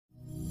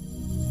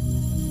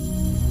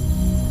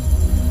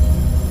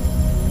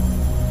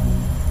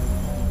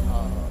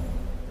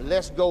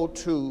let's go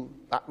to,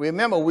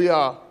 remember we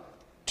are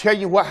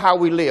telling you how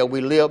we live. We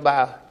live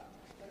by,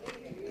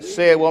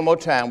 say it one more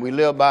time, we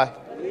live by,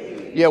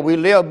 we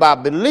live by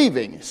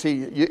believing.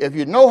 See, if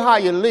you know how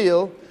you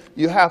live,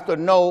 you have to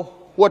know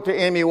what the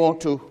enemy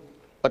wants to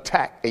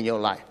attack in your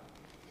life.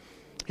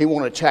 He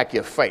wants to attack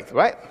your faith,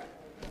 right?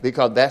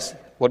 Because that's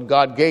what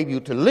God gave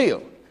you to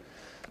live.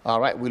 All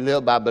right, we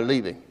live by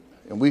believing.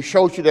 And we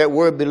showed you that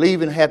word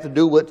believing had to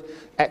do with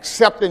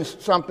accepting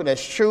something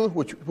that's true,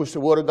 which the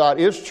word of God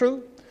is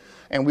true.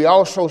 And we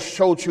also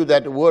showed you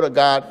that the word of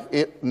God,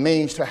 it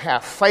means to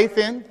have faith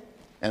in.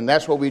 And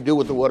that's what we do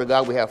with the word of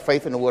God. We have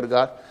faith in the word of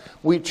God.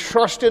 We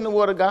trust in the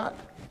word of God.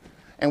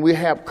 And we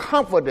have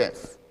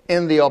confidence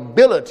in the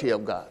ability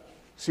of God.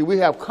 See, we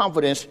have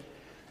confidence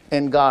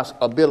in God's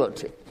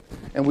ability.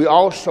 And we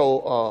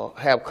also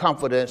have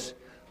confidence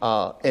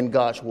in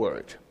God's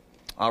word.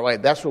 All right,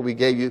 that's what we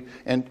gave you.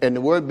 And the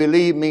word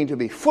believe means to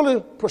be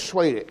fully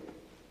persuaded.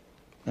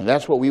 And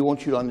that's what we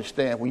want you to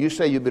understand. When you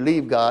say you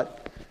believe God,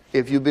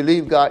 if you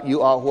believe God,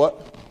 you are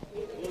what?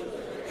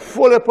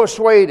 Fully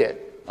persuaded.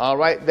 All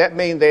right, that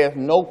means there's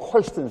no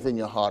questions in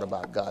your heart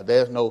about God.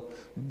 There's no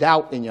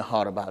doubt in your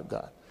heart about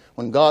God.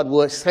 When God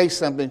would say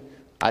something,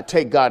 I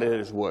take God at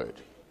his word.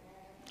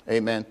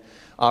 Amen.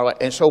 All right,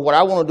 and so what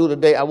I want to do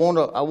today, I want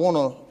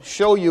to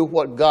show you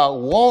what God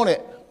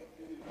wanted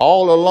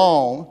all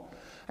along.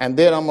 And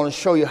then I'm going to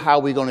show you how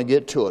we're going to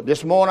get to it.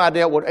 This morning I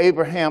dealt with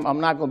Abraham.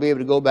 I'm not going to be able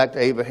to go back to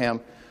Abraham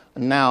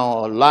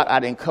now. A lot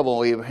I didn't cover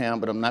on Abraham,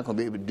 but I'm not going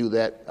to be able to do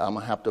that. I'm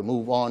going to have to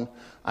move on.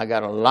 I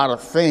got a lot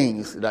of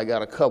things that I got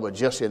to cover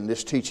just in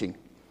this teaching.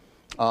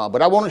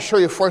 But I want to show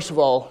you, first of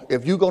all,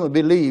 if you're going to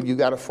believe, you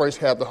got to first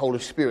have the Holy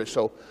Spirit.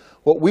 So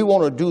what we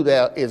want to do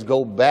there is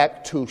go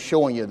back to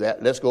showing you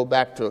that. Let's go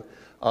back to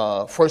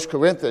 1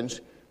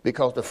 Corinthians.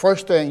 Because the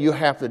first thing you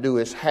have to do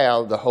is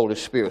have the Holy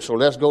Spirit. So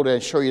let's go there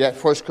and show you that.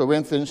 1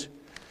 Corinthians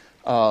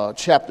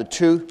chapter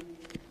 2.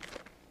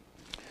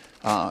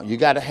 You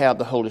got to have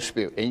the Holy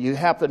Spirit. And you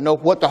have to know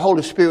what the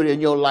Holy Spirit in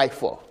your life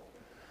for.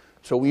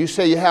 So when you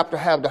say you have to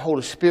have the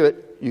Holy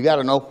Spirit, you got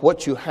to know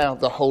what you have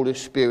the Holy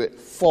Spirit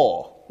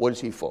for. What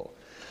is he for?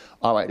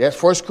 All right,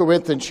 that's 1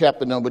 Corinthians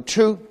chapter number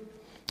 2.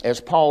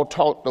 As Paul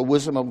taught the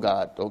wisdom of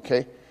God,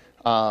 okay?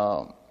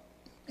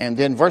 And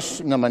then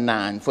verse number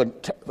 9, for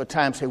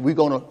time's sake, we're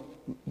going to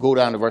go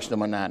down to verse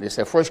number 9. It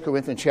says, 1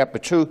 Corinthians chapter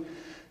 2,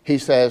 he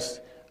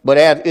says, but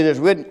as it is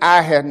written,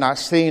 I have not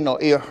seen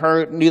nor ear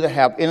heard, neither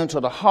have entered into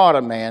the heart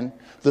of man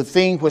the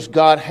thing which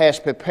God has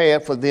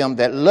prepared for them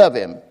that love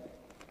him.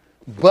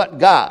 But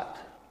God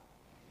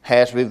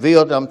has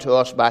revealed them to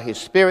us by his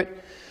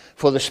Spirit.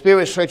 For the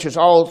Spirit searches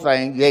all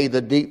things, yea,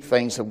 the deep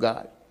things of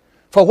God.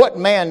 For what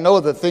man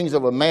knoweth the things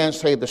of a man,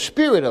 save the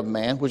Spirit of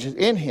man, which is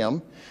in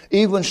him?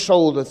 Even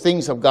so the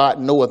things of God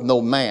knoweth no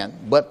man,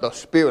 but the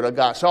Spirit of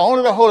God. So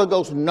only the Holy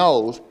Ghost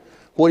knows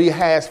what he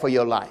has for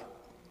your life.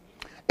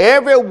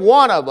 Every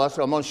one of us,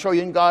 I'm going to show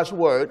you in God's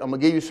word, I'm going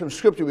to give you some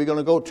scripture, we're going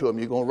to go to them.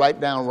 You're going to write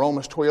down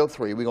Romans 12:3.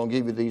 We're going to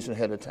give you these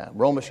ahead of time.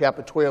 Romans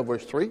chapter 12,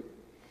 verse 3.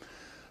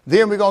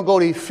 Then we're going to go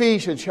to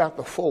Ephesians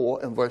chapter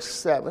 4 and verse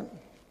 7.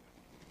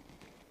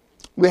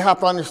 We have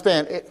to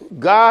understand,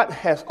 God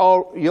has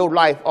all your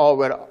life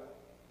already.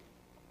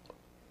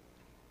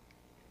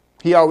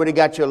 He already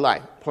got your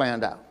life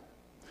planned out.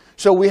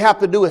 So we have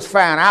to do is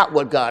find out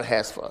what God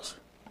has for us.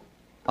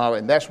 All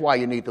right, that's why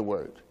you need the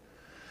word.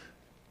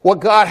 What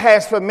God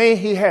has for me,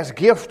 he has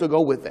gifts to go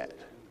with that.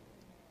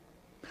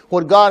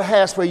 What God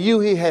has for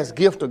you, he has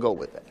gifts to go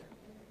with that.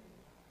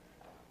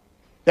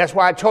 That's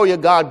why I told you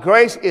God's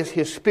grace is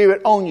his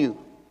Spirit on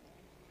you.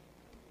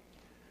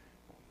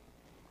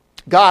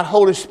 God,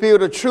 Holy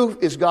Spirit of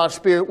truth, is God's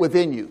Spirit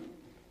within you.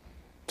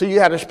 So you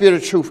have the Spirit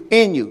of truth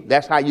in you.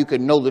 That's how you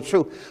can know the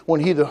truth. When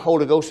he, the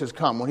Holy Ghost, has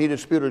come, when he, the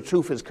Spirit of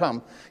truth, has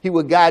come, he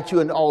will guide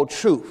you in all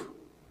truth.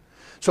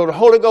 So the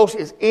Holy Ghost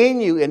is in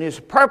you, and his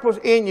purpose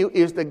in you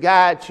is to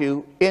guide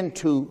you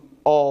into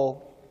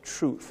all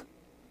truth.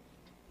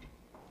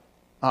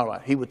 All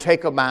right. He would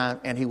take a mind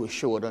and he would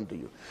show it unto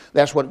you.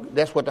 That's what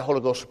the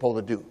Holy Ghost is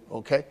supposed to do.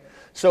 Okay.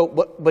 So,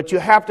 but you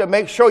have to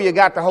make sure you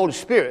got the Holy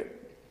Spirit.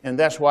 And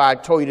that's why I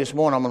told you this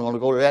morning, I'm going to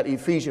go to that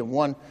Ephesians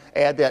 1,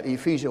 add that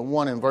Ephesians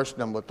 1 in verse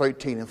number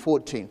 13 and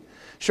 14.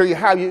 Show you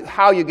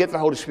how you get the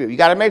Holy Spirit. You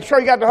got to make sure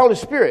you got the Holy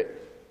Spirit.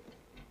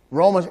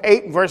 Romans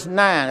 8 verse 9,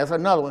 that's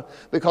another one.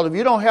 Because if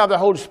you don't have the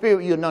Holy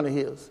Spirit, you're none of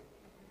his.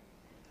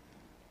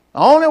 The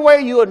only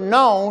way you are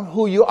known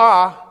who you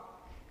are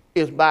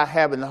is by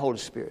having the Holy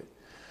Spirit.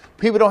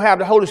 People don't have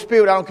the Holy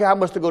Spirit, I don't care how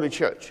much they go to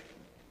church.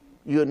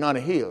 You're none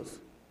of his.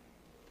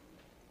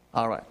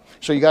 All right.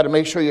 So you got to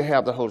make sure you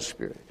have the Holy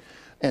Spirit.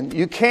 And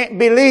you can't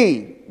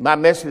believe. My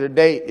message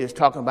today is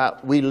talking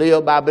about we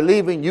live by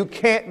believing. You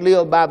can't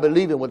live by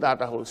believing without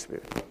the Holy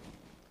Spirit.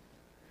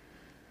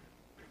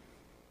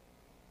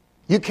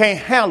 You can't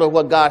handle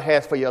what God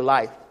has for your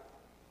life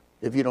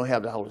if you don't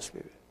have the Holy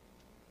Spirit.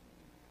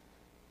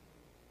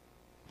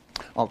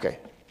 Okay.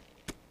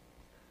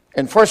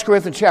 In 1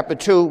 Corinthians chapter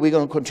 2, we're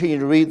going to continue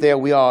to read there.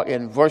 We are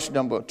in verse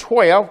number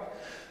 12.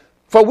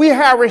 For we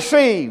have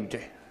received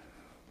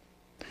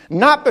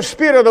not the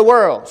spirit of the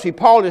world. See,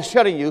 Paul is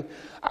telling you,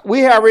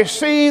 we have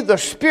received the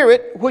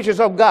Spirit which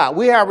is of God.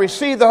 We have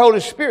received the Holy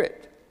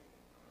Spirit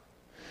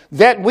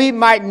that we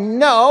might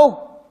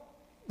know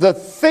the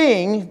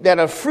things that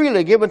are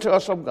freely given to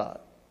us of God.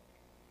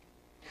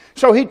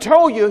 So he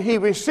told you he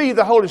received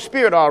the Holy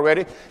Spirit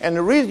already, and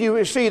the reason you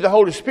received the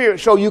Holy Spirit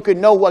so you can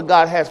know what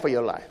God has for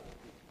your life.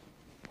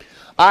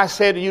 I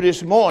said to you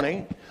this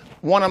morning,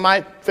 one of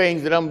my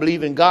things that I'm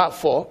believing God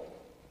for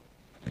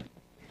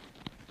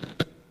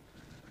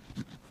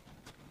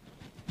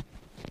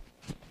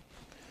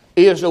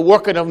is the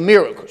working of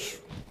miracles.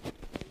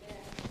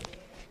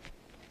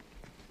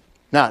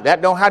 Now,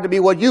 that don't have to be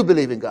what you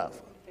believe in God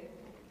for.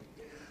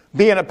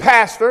 Being a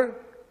pastor,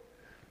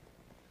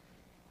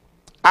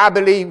 I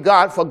believe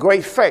God for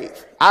great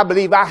faith. I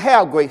believe I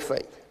have great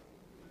faith.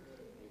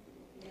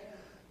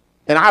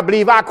 And I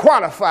believe I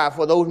qualify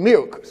for those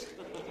miracles.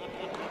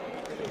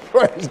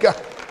 Praise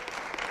God.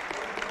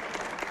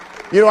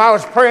 You know, I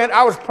was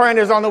praying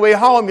this on the way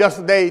home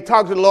yesterday,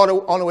 talked to the Lord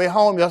on the way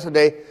home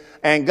yesterday,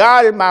 and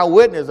God is my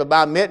witness.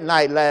 About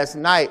midnight last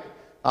night,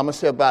 I'm going to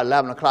say about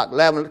 11 o'clock.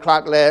 11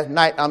 o'clock last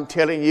night, I'm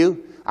telling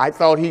you, I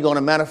thought he's going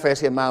to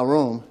manifest in my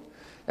room.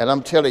 And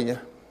I'm telling you,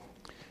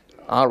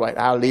 all right,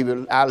 I'll leave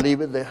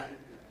it there.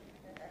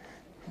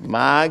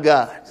 My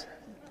God.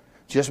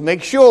 Just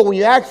make sure when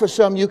you ask for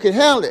something, you can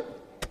handle it.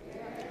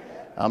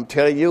 I'm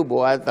telling you,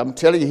 boy, I'm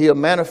telling you, he'll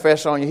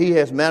manifest on you. He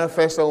has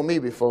manifested on me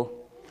before.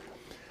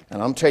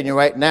 And I'm telling you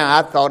right now,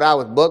 I thought I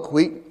was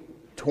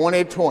buckwheat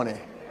 2020.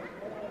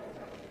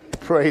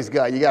 Praise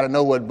God. You got to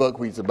know what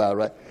buckwheat's about,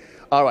 right?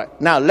 All right.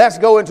 Now, let's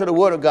go into the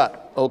Word of God.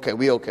 Okay,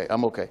 we okay.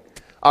 I'm okay.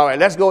 All right,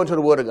 let's go into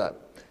the Word of God.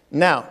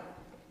 Now,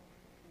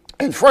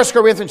 in 1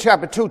 Corinthians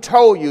chapter 2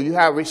 told you, you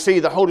have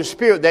received the Holy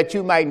Spirit that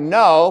you might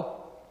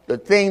know the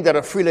things that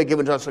are freely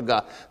given to us of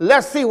God.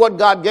 Let's see what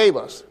God gave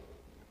us.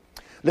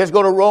 Let's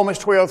go to Romans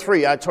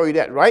 12:3. I told you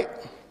that, right?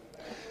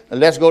 And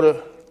let's go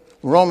to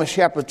Romans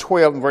chapter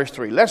 12 and verse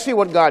 3. Let's see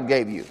what God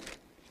gave you.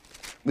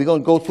 We're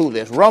going to go through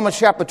this. Romans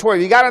chapter 12.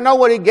 You got to know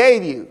what he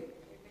gave you.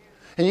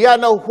 And you got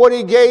to know what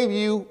he gave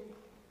you.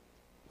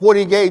 What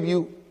he gave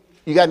you,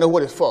 you got to know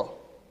what it's for.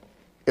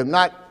 If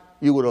not,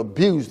 you would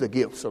abuse the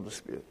gifts of the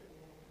Spirit.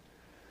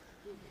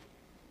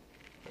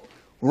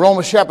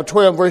 Romans chapter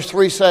 12 verse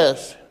 3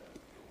 says,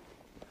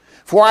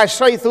 "For I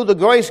say through the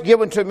grace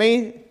given to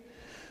me,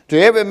 to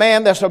every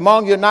man that's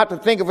among you, not to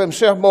think of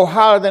himself more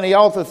highly than he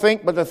ought to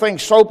think, but to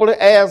think soberly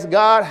as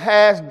God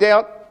has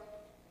dealt,"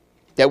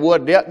 that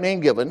word dealt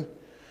means given,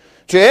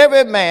 "to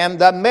every man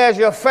the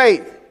measure of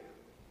faith."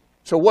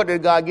 So what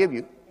did God give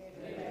you?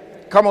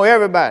 Amen. Come on,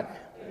 everybody.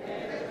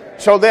 Amen.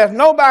 So there's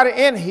nobody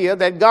in here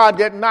that God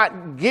did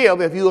not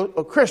give. If you're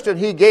a Christian,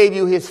 he gave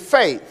you his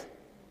faith.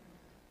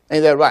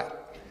 Ain't that right?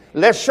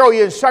 Let's show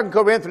you in 2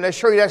 Corinthians, let's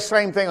show you that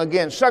same thing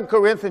again. 2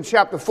 Corinthians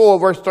chapter 4,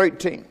 verse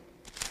 13.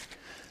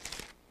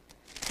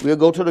 We'll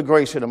go to the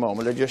grace in a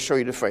moment. Let's just show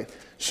you the faith.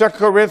 2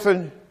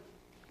 Corinthians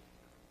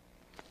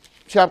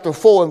chapter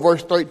 4 and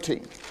verse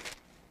 13.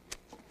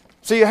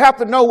 So you have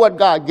to know what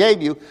God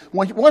gave you.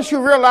 Once you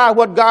realize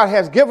what God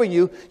has given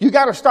you, you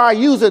got to start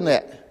using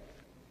that.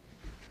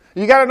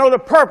 You got to know the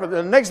purpose.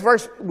 The next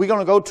verse we're going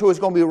to go to is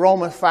going to be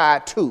Romans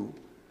 5:2,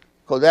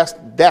 because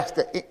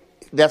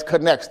that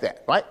connects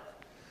that, right?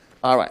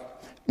 All right.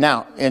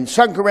 Now, in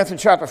 2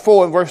 Corinthians chapter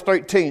 4 and verse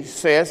 13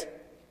 says,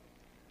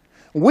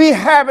 "We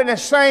having the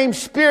same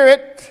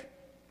spirit."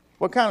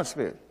 What kind of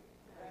spirit?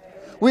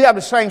 We have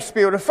the same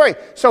spirit of faith.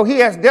 So he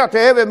has dealt to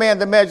every man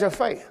the measure of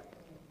faith.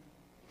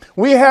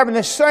 We having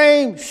the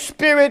same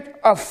spirit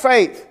of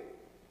faith.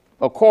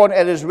 According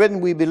as it is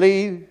written, we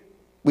believe.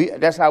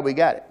 That's how we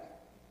got it.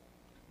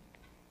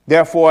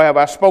 Therefore have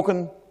I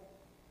spoken.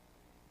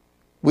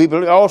 We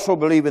also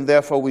believe, and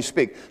therefore we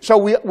speak. So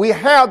we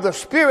have the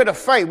spirit of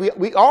faith.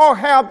 We all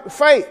have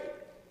faith.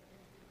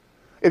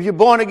 If you're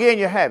born again,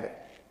 you have it.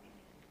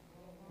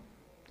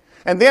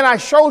 And then I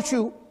showed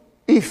you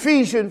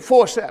Ephesians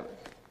 4:7.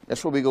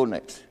 That's where we go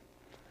next.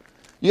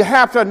 You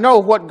have to know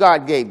what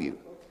God gave you.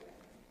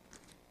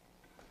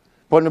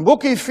 But in the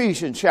book of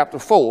Ephesians chapter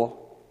 4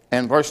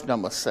 and verse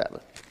number 7,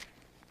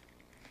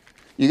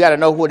 you got to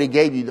know what he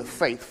gave you the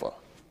faith for.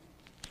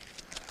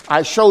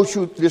 I showed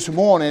you this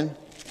morning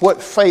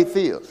what faith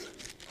is.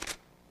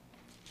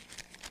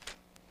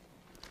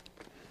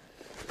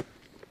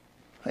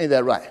 Ain't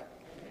that right?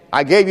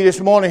 I gave you this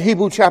morning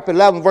Hebrews chapter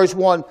 11 verse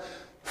 1.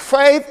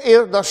 Faith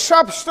is the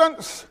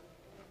substance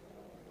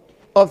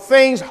of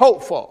things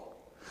hoped for.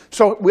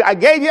 So I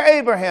gave you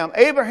Abraham.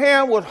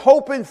 Abraham was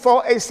hoping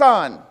for a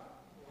son.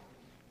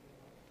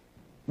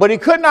 But he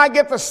could not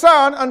get the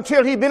son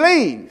until he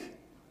believed.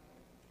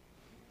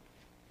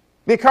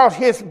 Because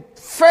his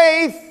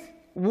faith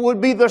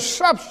would be the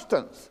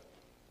substance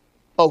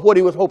of what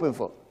he was hoping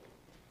for.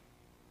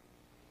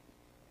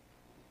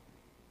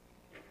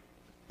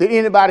 Did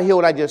anybody hear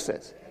what I just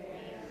said?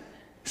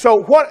 So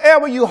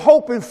whatever you're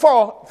hoping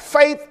for,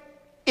 faith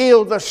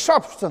is the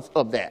substance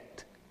of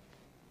that.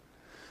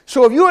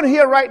 So if you're in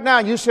here right now,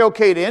 you say,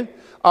 okay then,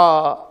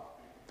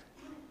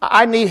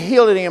 I need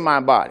healing in my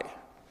body.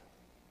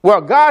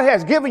 Well, God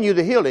has given you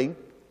the healing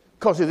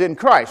because it's in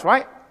Christ,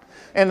 right?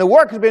 And the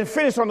work has been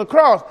finished on the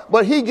cross,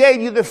 but he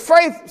gave you the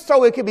faith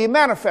so it can be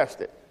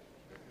manifested.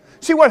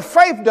 See, what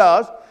faith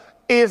does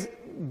is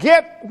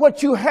get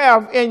what you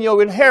have in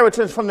your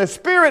inheritance from the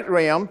spirit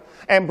realm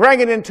and bring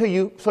it into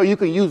you so you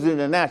can use it in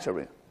the natural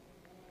realm.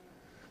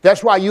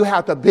 That's why you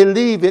have to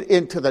believe it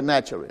into the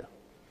natural realm.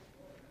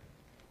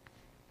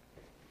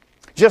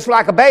 Just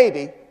like a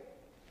baby,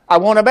 I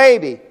want a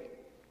baby.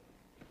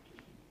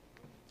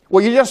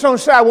 Well, you just don't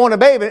say, I want a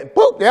baby.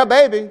 Boop, they're a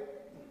baby.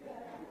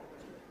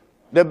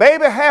 The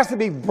baby has to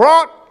be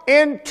brought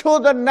into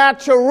the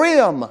natural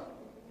realm.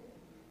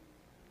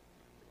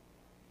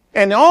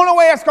 And the only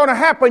way it's going to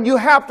happen, you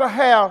have to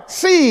have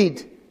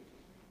seed.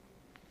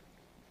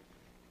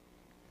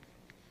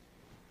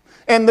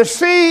 And the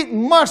seed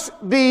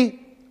must be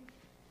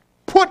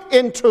put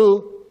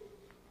into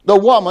the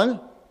woman,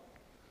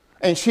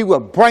 and she will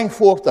bring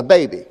forth the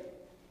baby.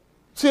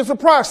 See, it's a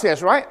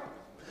process, right?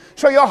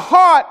 So your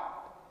heart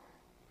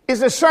is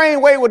the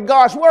same way with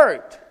God's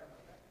word.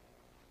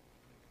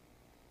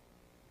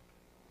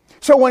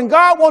 So when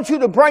God wants you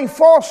to bring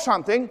forth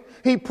something,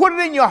 he put it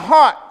in your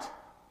heart.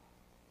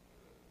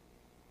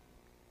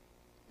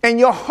 And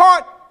your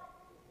heart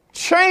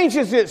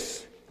changes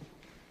it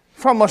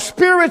from a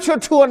spiritual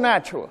to a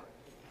natural.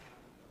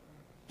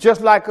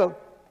 Just like a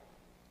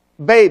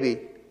baby.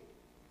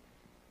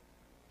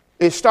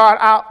 It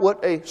starts out with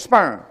a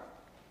sperm.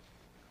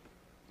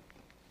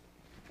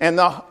 And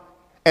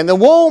the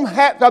womb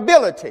had the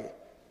ability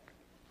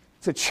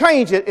to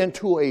change it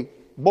into a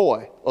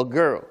boy or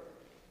girl.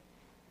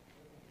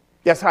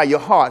 That's how your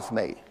heart's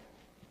made.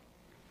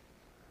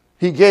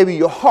 He gave you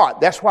your heart.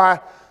 That's why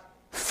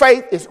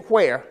faith is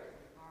where?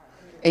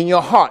 In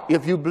your heart.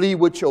 If you believe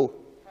with your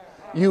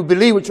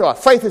heart.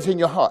 Faith is in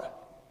your heart.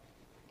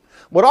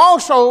 But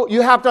also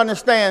you have to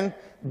understand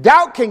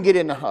doubt can get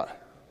in the heart.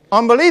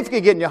 Unbelief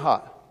can get in your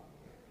heart.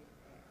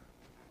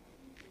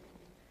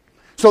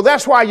 So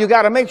that's why you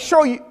got to make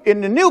sure in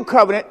the new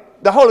covenant,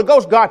 the Holy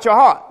Ghost got your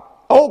heart.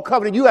 Old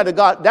covenant, you had to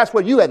God, that's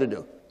what you had to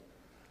do.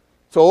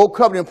 So old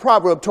covenant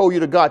proverb told you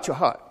to guard your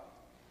heart.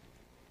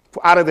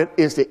 For out of it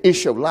is the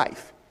issue of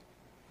life.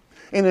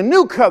 In the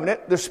new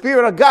covenant, the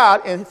Spirit of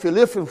God, in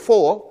Philippians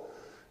 4,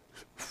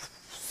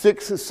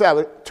 6 and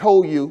 7,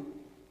 told you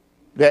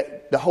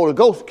that the Holy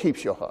Ghost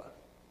keeps your heart.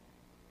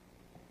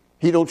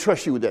 He don't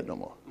trust you with that no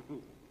more.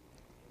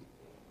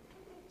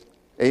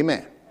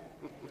 Amen.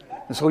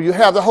 And so you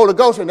have the Holy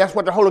Ghost, and that's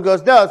what the Holy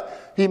Ghost does.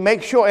 He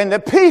makes sure, and the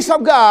peace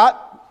of God,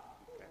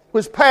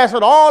 which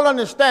passeth all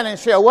understanding,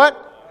 shall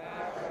what?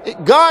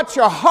 It guards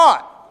your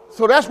heart.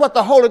 So that's what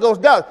the Holy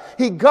Ghost does.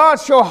 He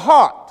guards your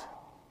heart.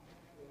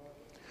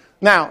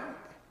 Now,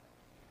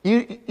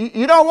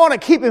 you don't want to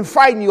keep him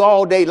fighting you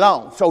all day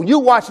long. So you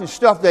watching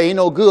stuff that ain't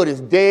no good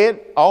is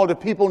dead. All the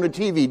people on the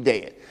TV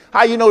dead.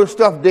 How you know the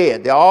stuff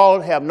dead? They all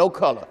have no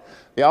color.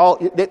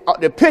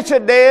 The picture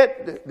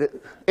dead,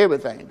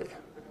 everything dead.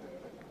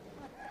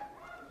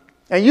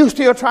 And you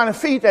still trying to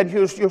feed that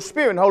your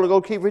spirit, and the Holy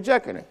Ghost keep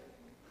rejecting it.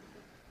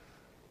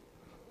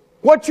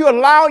 What you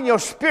allow in your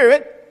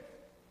spirit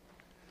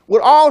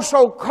would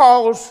also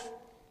cause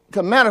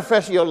to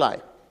manifest in your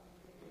life.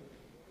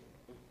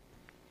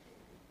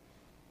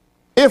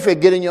 If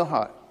it get in your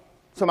heart.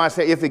 Somebody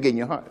say, if it get in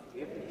your heart.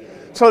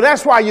 So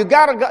that's why you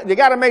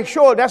gotta make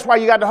sure. That's why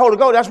you got the Holy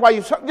Ghost. That's why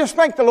you just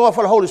thank the Lord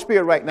for the Holy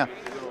Spirit right now,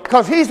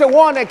 because he's the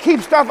one that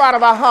keeps stuff out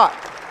of our heart.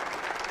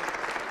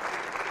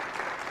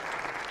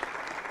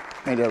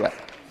 Ain't that right?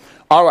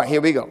 All right,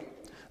 here we go.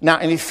 Now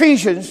in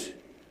Ephesians,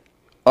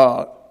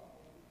 what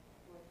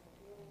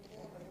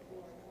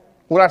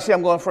I say?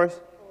 I'm going first.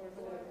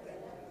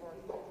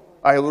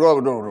 All right,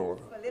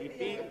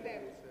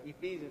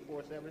 Ephesians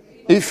 4:7.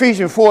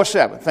 Ephesians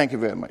 4:7. Thank you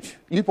very much.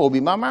 You supposed to be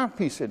my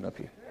mouthpiece sitting up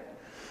here.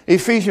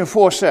 Ephesians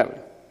 4:7.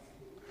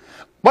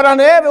 But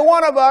unto every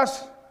one of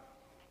us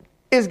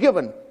is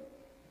given.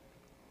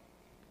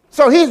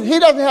 So he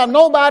doesn't have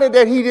nobody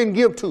that he didn't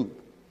give to.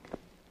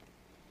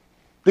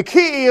 The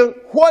key is,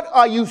 what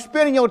are you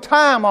spending your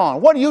time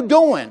on? What are you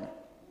doing?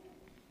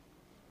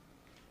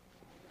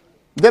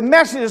 The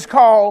message is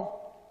called,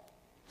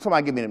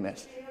 somebody give me the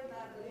message.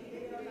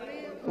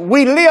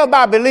 We live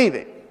by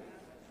believing.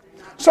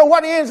 So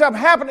what ends up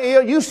happening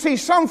is you see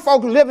some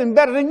folks living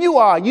better than you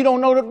are. You don't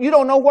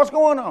know what's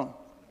going on.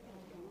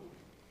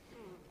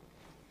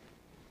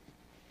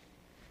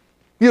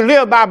 You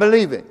live by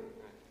believing.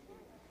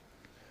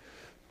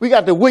 We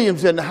got the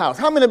Williams in the house.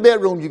 How many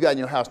bedrooms you got in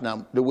your house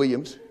now, the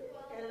Williams?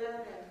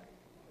 11.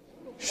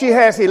 She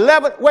has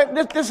 11. Wait,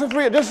 this is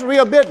real. This is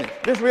real business.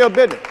 This is real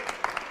business.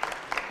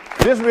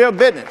 This is real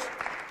business.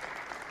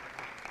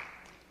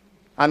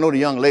 I know the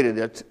young lady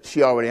that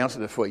she already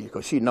answered it for you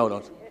because she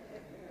knows.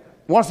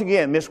 Once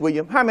again, Miss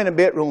Williams, how many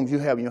bedrooms you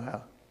have in your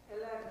house?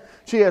 11.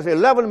 She has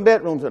 11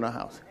 bedrooms in her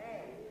house.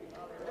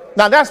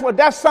 Now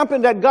that's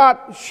something that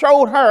God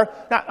showed her.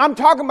 Now I'm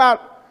talking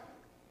about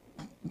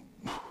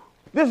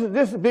this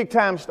is big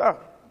time stuff.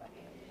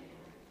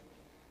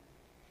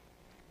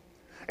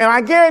 And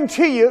I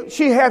guarantee you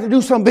she had to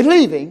do some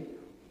believing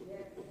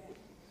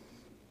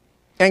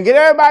and get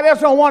everybody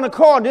else on one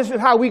accord, this is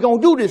how we're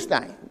going to do this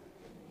thing.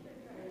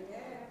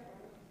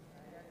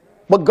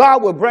 But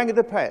God will bring it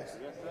to pass.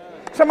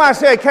 Somebody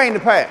say it came to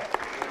pass.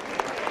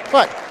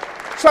 But,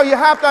 so you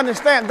have to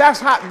understand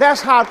that's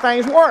how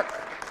things work.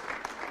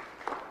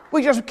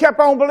 We just kept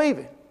on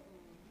believing.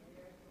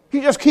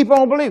 You just keep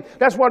on believing.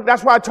 That's why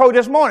I told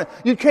you this morning.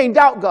 You can't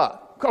doubt God,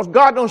 because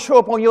God don't show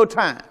up on your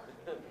time.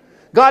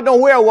 God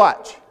don't wear a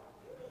watch.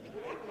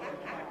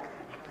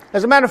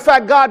 As a matter of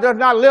fact, God does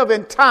not live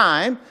in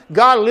time.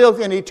 God lives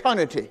in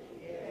eternity.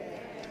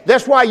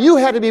 That's why you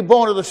had to be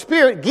born of the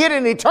Spirit, get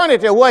in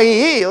eternity where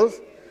he is,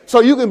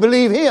 so you can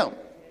believe him.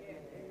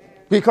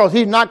 Because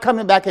he's not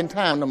coming back in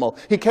time no more.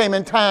 He came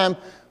in time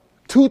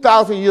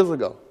 2,000 years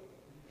ago.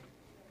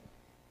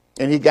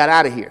 And he got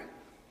out of here.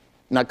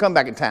 Not come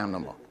back in time no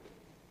more.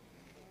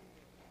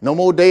 No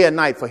more day and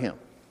night for him.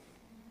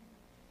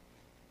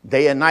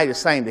 Day and night is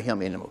the same to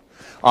him anymore.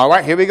 All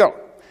right, here we go.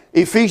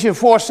 Ephesians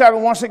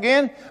 4:7 once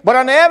again. But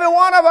unto every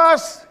one of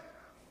us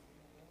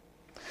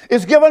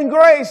is given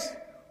grace.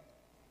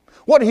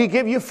 What did he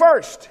give you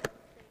first?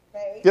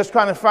 Faith. Just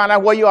trying to find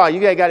out where you are. You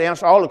got to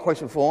answer all the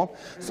questions for them.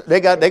 So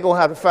they're going to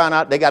have to find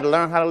out. They got to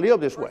learn how to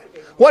live this way.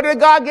 What did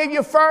God give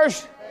you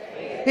first?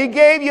 Faith. He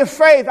gave you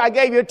faith. I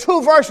gave you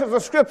 2 verses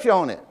of scripture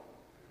on it.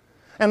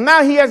 And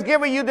now he has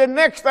given you the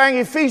next thing,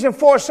 Ephesians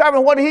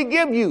 4:7. What did he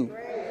give you?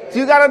 Grace. So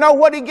you got to know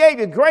what he gave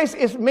you. Grace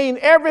is mean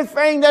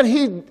everything that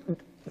he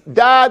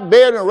died,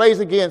 buried, and raised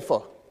again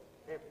for.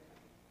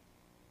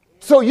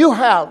 So you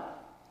have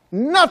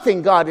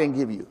nothing God didn't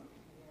give you.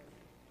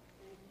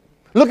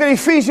 Look at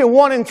Ephesians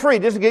 1:3.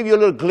 This will give you a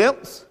little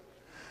glimpse.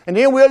 And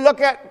then we'll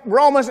look at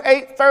Romans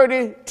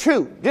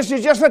 8:32. This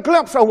is just a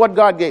glimpse of what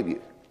God gave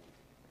you.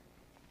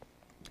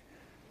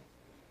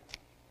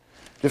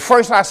 The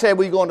first I said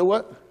we're going to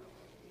what?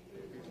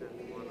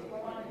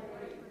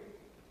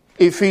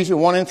 Ephesians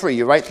 1:3.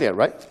 You're right there,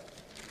 right?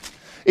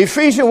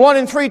 Ephesians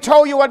 1:3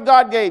 told you what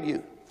God gave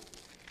you.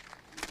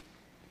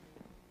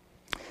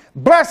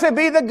 Blessed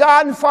be the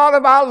God and Father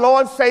of our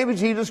Lord Savior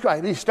Jesus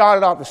Christ. He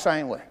started off the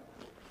same way.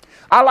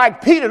 I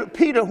like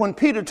Peter when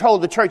Peter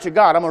told the church of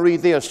God. I'm going to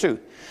read theirs too.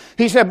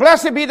 He said,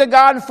 blessed be the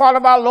God and Father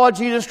of our Lord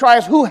Jesus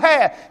Christ, who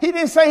had. He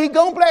didn't say he's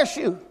going to bless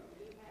you.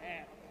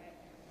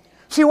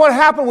 See what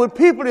happened with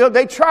people,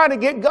 they try to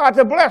get God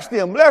to bless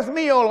them. Bless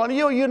me, oh Lord.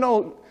 You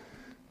know,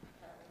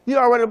 you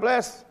already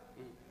blessed.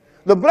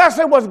 The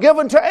blessing was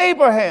given to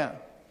Abraham.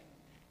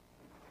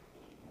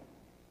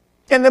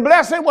 And the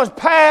blessing was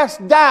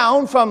passed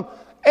down from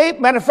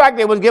Abraham. Matter of fact,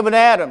 it was given to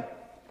Adam,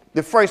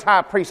 the first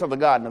high priest of the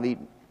Garden of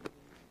Eden.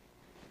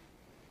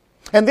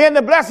 And then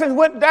the blessings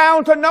went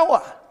down to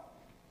Noah.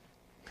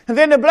 And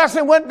then the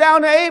blessing went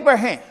down to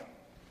Abraham.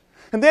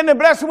 And then the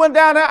blessing went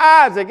down to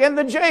Isaac and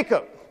to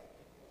Jacob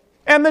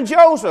and to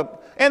Joseph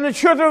and the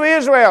children of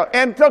Israel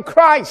and to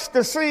Christ,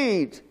 the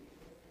seed.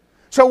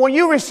 So when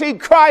you receive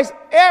Christ,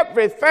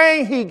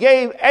 everything he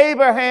gave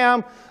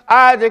Abraham,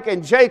 Isaac,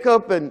 and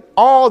Jacob, and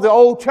all the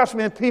Old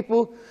Testament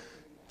people,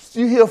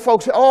 you hear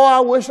folks say, oh,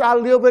 I wish I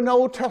lived in the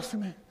Old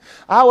Testament.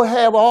 I would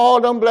have all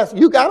them blessings.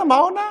 You got them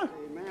all now.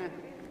 Amen.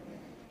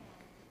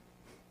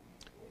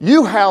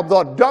 You have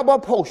the double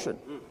portion.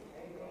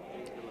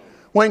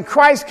 When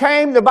Christ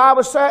came, the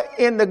Bible said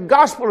in the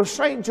Gospel of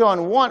St. John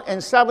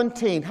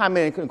 1:17, how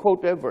many can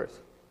quote that verse?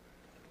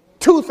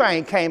 2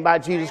 things came by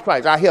Jesus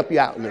Christ. I'll help you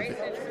out a little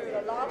bit.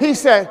 He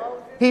said,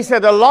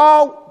 the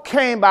law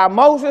came by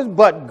Moses,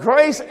 but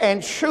grace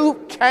and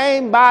truth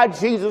came by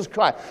Jesus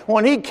Christ.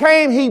 When he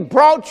came, he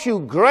brought you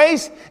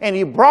grace and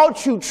he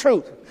brought you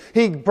truth.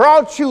 He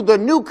brought you the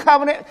new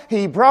covenant.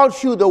 He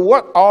brought you the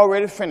work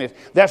already finished.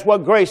 That's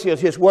what grace is,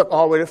 his work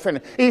already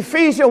finished.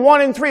 Ephesians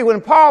 1:3,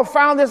 when Paul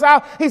found this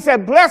out, he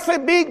said,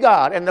 blessed be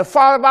God and the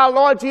Father of our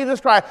Lord Jesus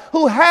Christ,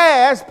 who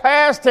has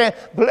past tense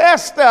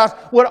blessed us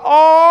with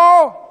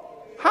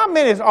all. How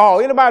many is all?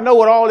 Anybody know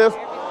what all is?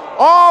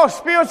 All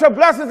spiritual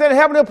blessings in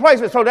heavenly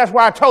places. So that's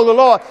why I told the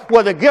Lord,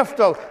 well, the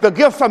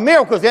gifts of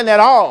miracles in that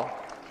all.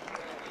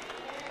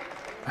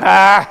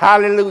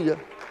 Hallelujah.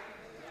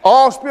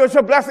 All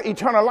spiritual blessings,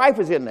 eternal life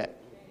is in that.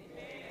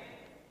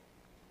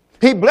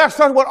 He blessed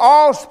us with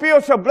all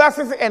spiritual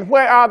blessings, and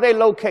where are they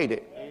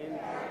located?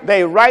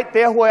 They right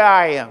there where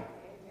I am.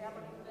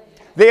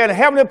 They're in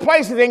heavenly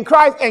places in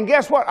Christ, and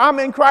guess what? I'm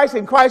in Christ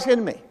and Christ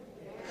in me.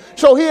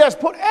 So he has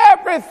put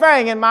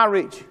everything in my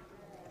reach.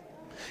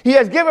 He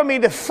has given me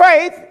the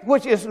faith,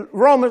 which is Hebrew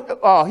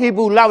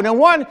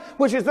 11:1,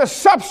 which is the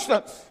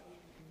substance.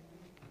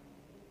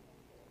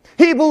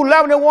 Hebrew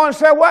 11:1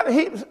 said what?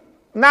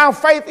 Now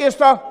faith is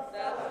the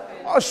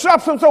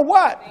substance of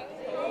what?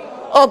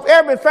 Of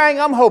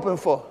everything I'm hoping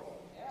for.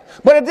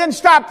 But it didn't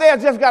stop there,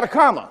 it just got a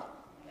comma.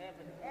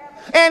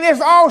 And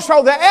it's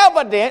also the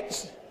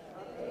evidence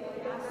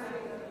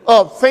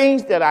of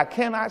things that I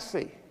cannot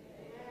see.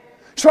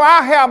 So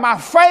I have my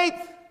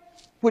faith,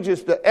 which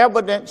is the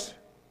evidence.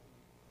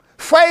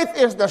 Faith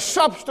is the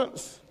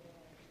substance.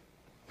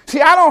 See,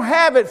 I don't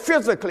have it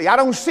physically. I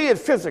don't see it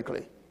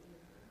physically.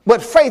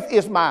 But faith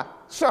is my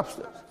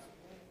substance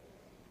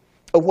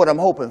of what I'm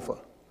hoping for.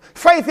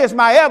 Faith is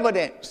my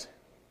evidence.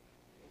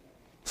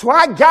 So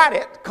I got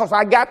it because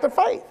I got the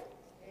faith.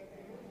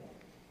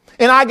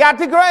 And I got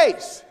the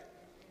grace.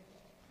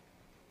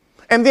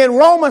 And then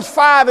Romans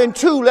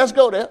 5:2, let's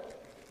go there.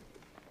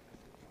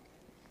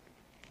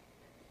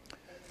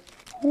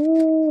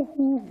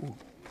 Ooh.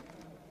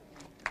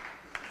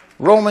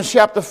 Romans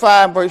chapter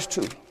 5, verse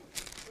 2.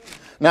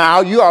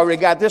 Now, you already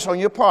got this on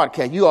your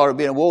podcast. You ought to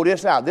be able to roll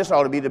this out. This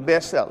ought to be the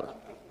bestseller.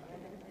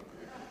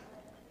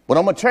 But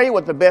I'm going to tell you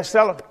what the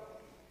bestseller,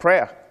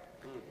 prayer.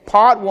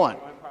 Part 1.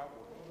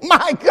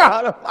 My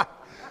God.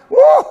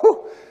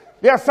 Woo.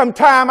 There's some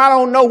time I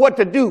don't know what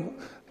to do.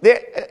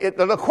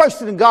 The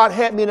question God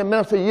had me in a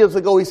minister years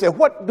ago, he said,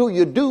 what do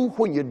you do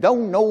when you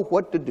don't know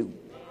what to do?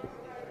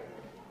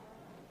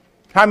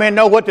 How many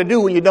know what to do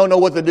when you don't know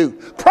what to do?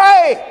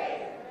 Pray.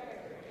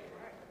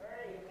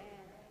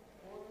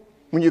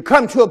 When you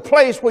come to a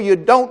place where you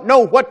don't know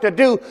what to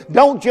do,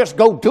 don't just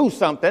go do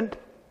something.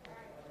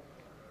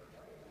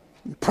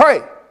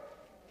 Pray.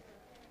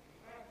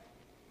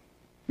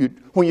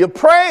 When you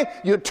pray,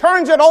 you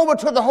turn it over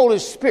to the Holy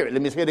Spirit.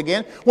 Let me say it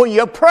again. When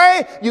you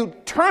pray, you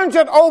turn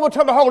it over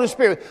to the Holy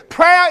Spirit.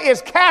 Prayer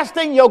is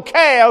casting your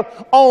care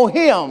on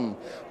Him.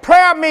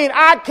 Prayer means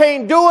I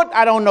can't do it.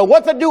 I don't know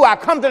what to do. I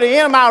come to the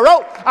end of my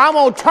rope. I'm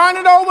going to turn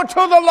it over to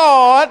the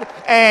Lord,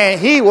 and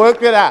He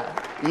worked it out.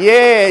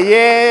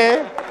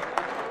 Yeah.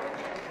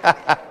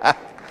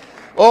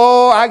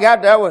 Oh, I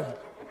got that one.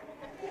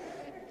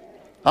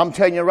 I'm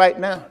telling you right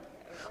now.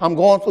 I'm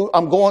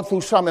going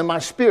through something in my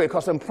spirit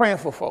because I'm praying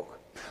for folk.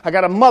 I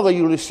got a mother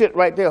usually sit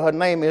right there. Her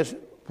name is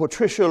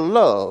Patricia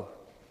Love.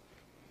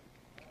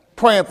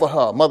 Praying for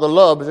her. Mother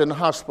Love is in the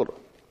hospital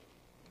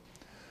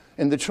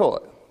in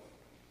Detroit.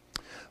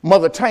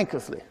 Mother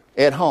Tankersley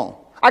at home.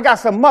 I got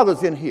some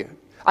mothers in here.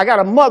 I got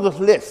a mother's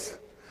list.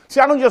 See,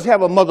 I don't just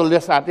have a mother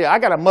list out there. I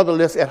got a mother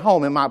list at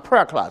home in my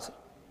prayer closet.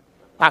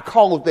 I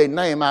call their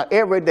name out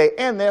every day,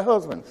 and their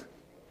husbands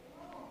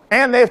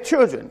and their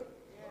children.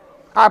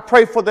 I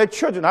pray for their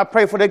children. I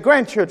pray for their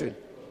grandchildren.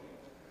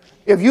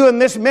 If you're in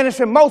this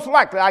ministry, most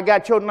likely I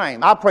got your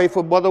name. I prayed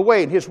for Brother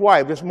Wade and his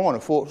wife this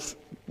morning, 4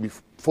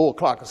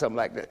 o'clock or something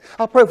like that.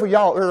 I pray for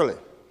y'all early.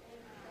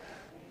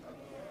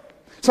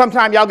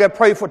 Sometimes y'all get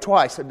prayed for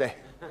twice a day.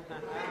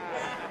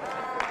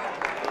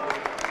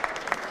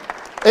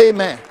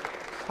 Amen.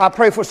 I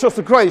pray for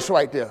Sister Grace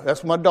right there.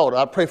 That's my daughter.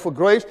 I pray for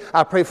Grace.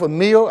 I pray for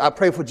Neil. I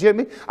pray for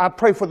Jimmy. I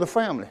pray for the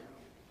family.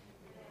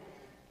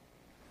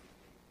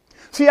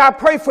 See, I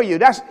pray for you.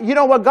 You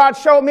know what God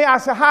showed me? I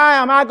said,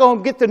 how am I going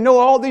to get to know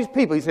all these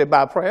people? He said,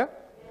 by prayer.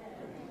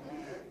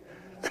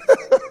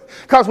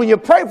 Because when you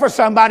pray for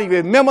somebody,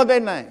 remember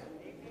their name.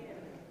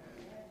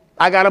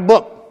 I got a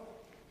book.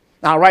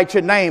 I'll write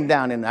your name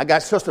down in there. I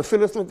got Sister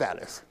Phyllis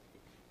Lavales.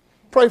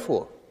 Pray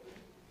for her.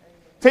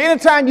 So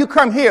anytime you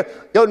come here,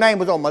 your name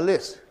was on my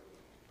list.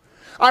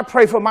 I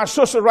pray for my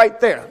sister right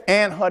there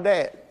and her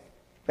dad.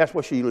 That's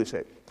what she usually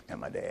said.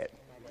 And my dad.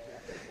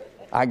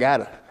 I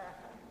got her.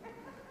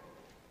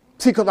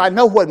 See, because I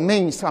know what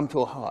means something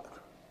to a heart.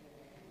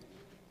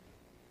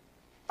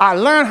 I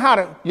learned how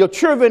to, your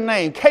children's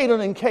name,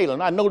 Caitlin and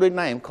Kaylin, I know their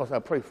name because I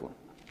pray for them.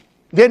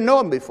 Didn't know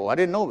them before. I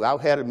didn't know them.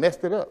 I had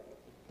messed it up.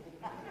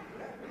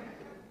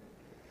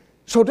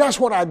 So that's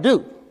what I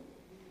do.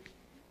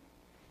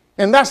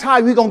 And that's how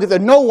we're going to get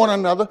to know one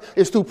another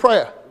is through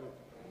prayer.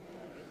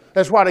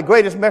 That's why the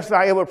greatest message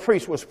I ever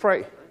preached was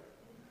pray.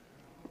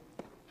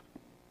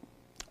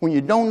 When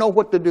you don't know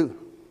what to do,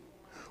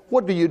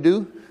 what do you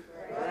do?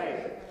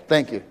 Pray.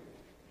 Thank you.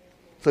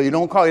 So you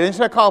don't call, he didn't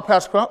say call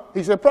Pastor Crump.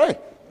 He said pray.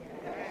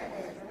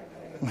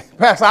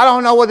 Pastor, I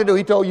don't know what to do.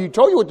 He told you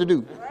what to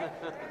do.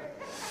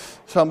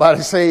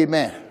 Somebody say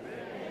amen.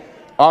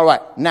 All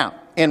right. Now,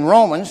 in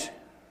Romans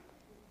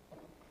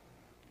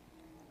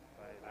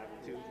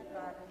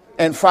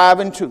and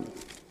 5:2.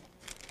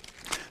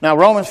 Now,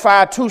 Romans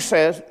 5:2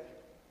 says,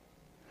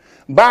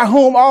 by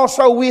whom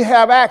also we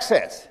have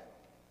access.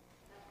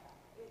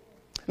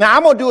 Now,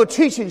 I'm going to do a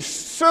teaching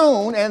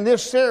soon in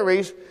this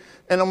series,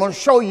 and I'm going to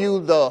show you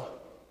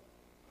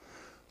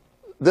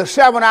the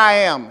 7 I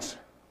Ams.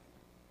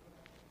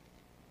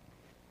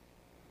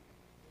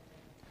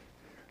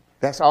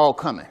 That's all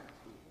coming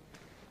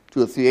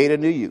to a theater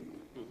near you.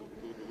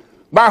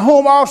 By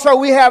whom also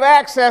we have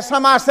access.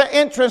 Somebody said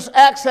entrance,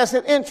 access,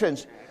 and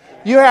entrance.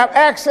 You have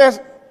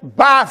access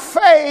by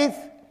faith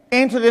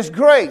into this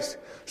grace.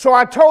 So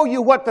I told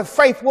you what the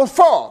faith was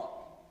for.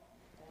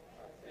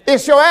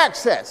 It's your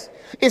access.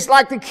 It's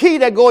like the key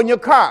that go in your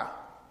car.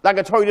 Like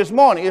I told you this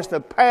morning, it's the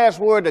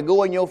password that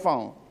go in your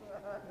phone.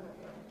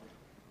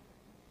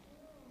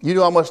 You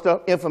know how much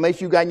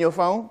information you got in your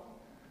phone?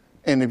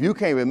 And if you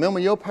can't remember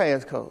your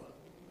passcode,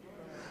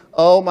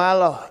 oh my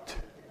Lord,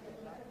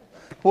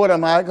 what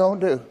am I going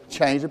to do?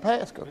 Change the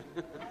passcode.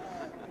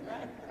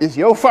 It's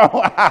your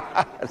phone.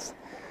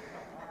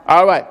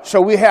 All right,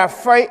 so we have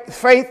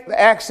faith,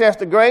 access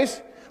to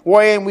grace,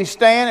 wherein we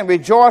stand and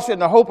rejoice in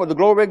the hope of the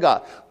glory of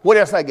God. What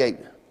else I gave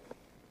you?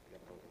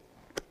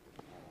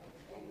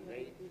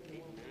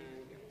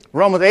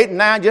 Romans 8 and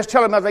 9, just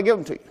tell them as I give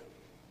them to you.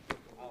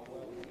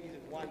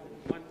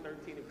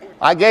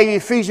 I gave you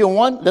Ephesians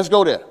 1. Let's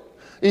go there.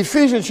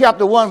 Ephesians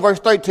chapter 1, verse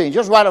 13.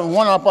 Just write them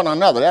one up on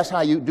another. That's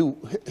how you do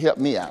help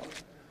me out.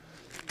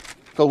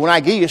 Because when I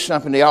give you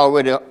something, they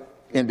already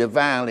in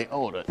divinely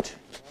ordered.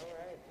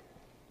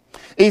 Right.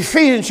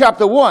 Ephesians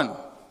chapter 1.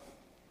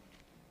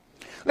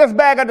 Let's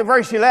back up to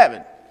verse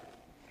 11.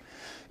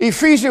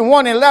 Ephesians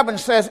 1:11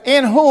 says,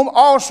 in whom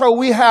also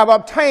we have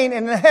obtained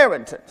an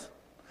inheritance.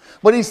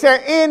 But he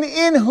said,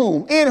 in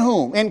whom?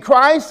 In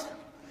Christ,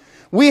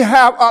 we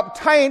have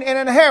obtained an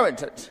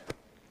inheritance.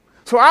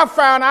 So I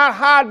found out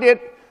how did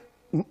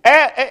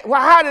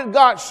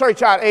God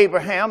search out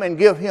Abraham and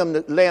give him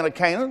the land of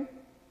Canaan?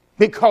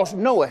 Because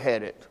Noah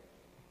had it.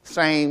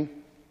 Same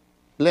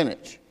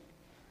lineage.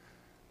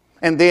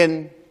 And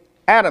then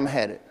Adam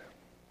had it.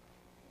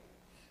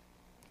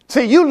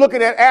 See, you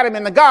looking at Adam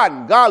in the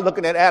garden. God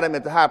looking at Adam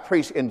as the high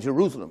priest in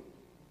Jerusalem.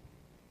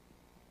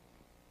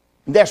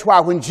 And that's why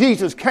when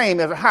Jesus came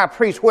as a high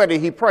priest, where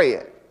did he pray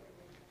at?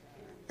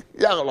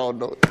 Y'all all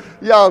know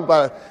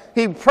it.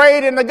 He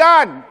prayed in the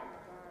garden.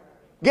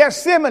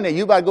 Gethsemane.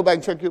 You better go back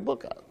and check your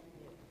book out.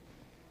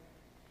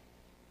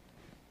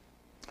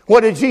 Where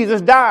did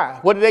Jesus die?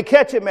 Where did they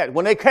catch him at?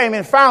 When they came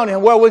and found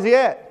him, where was he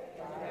at?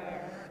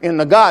 In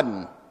the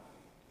garden.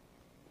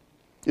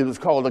 It was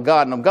called the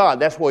Garden of God.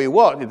 That's where he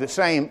was. It's the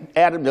same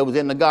Adam that was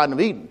in the Garden of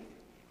Eden.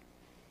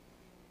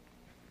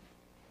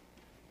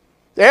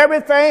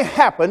 Everything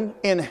happened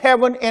in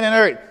heaven and in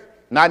earth,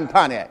 not in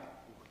Pontiac.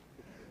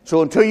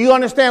 So until you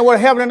understand what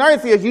heaven and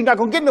earth is, you're not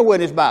going to get nowhere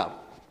in this Bible.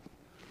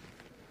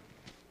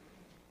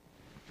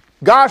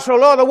 God so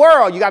loved the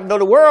world. You got to know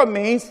the world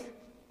means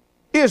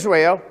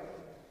Israel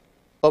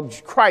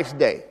of Christ's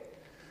day.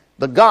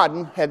 The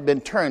garden had been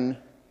turned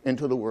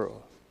into the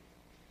world.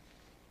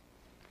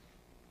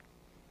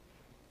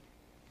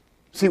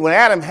 See, when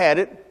Adam had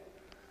it,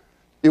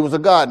 it was a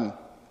garden.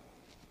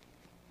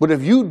 But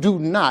if you do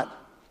not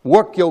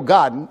work your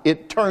garden,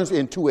 it turns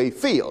into a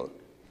field.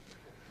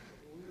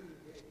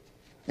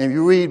 And if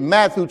you read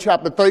Matthew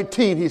chapter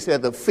 13, he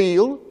said the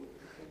field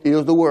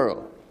is the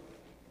world.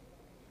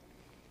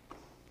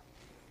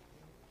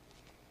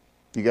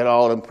 You got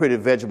all them pretty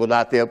vegetables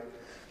out there.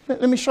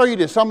 Let me show you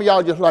this. Some of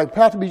y'all just like,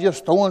 Pastor, be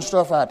just throwing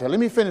stuff out there. Let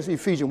me finish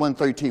Ephesians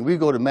 1:13. We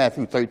go to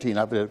Matthew 13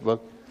 after this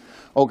book.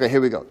 Okay,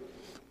 here we go.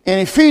 In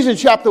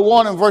Ephesians chapter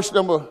 1 and verse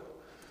number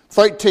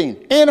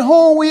 13. In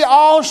whom we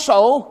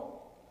also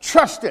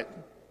trusted.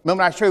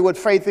 Remember I showed you what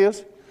faith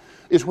is?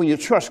 It's when you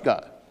trust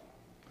God.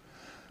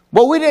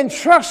 But we didn't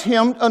trust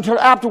him until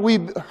after we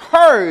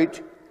heard.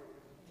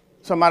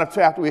 Somebody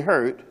say after we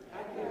heard.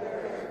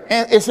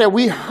 And it said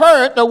we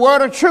heard the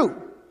word of truth.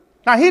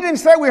 Now, he didn't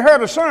say we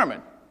heard a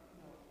sermon.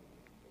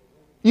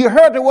 You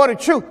heard the word of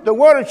truth. The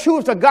word of truth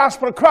is the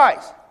gospel of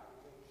Christ.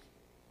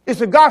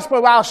 It's the gospel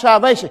of our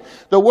salvation.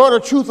 The word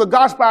of truth, the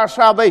gospel of our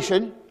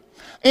salvation,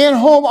 in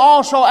whom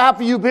also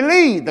after you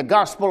believe the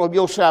gospel of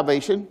your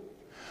salvation,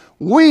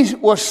 we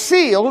were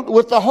sealed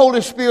with the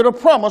Holy Spirit of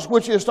promise,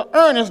 which is the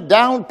earnest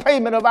down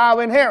payment of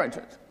our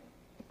inheritance,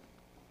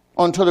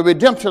 unto the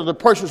redemption of the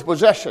purchased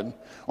possession,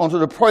 unto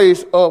the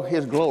praise of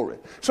his glory.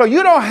 So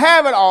you don't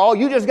have it all,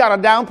 you just got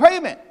a down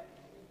payment.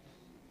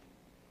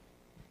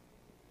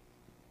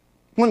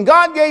 When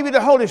God gave you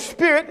the Holy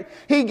Spirit,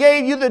 he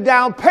gave you the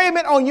down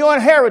payment on your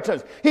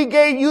inheritance. He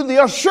gave you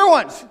the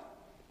assurance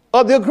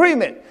of the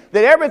agreement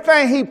that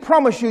everything he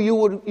promised you, you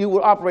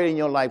would operate in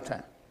your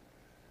lifetime.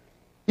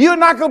 You're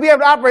not going to be able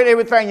to operate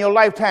everything in your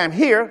lifetime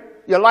here.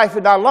 Your life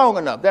is not long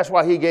enough. That's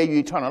why he gave you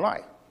eternal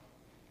life.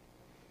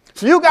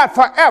 So you got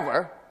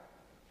forever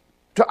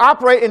to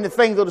operate in the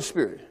things of the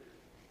Spirit,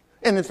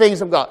 in the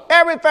things of God.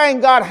 Everything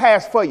God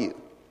has for you.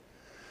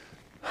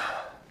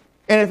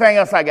 Anything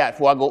else I got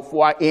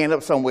before I end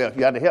up somewhere else? You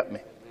got to help me.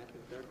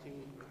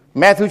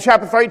 Matthew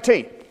chapter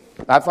 13.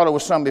 I thought it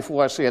was something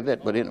before I said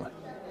that, but anyway.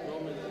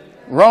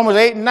 Romans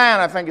 8 and 9,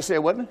 I think it said,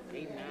 wasn't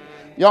it?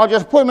 Y'all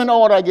just put them in the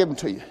order I give them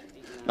to you.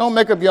 Don't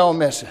make up your own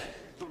mess.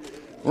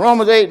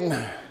 Romans 8 and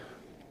 9.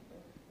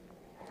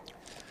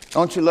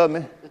 Don't you love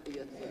me?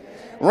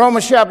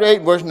 Romans chapter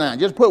 8, verse 9.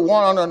 Just put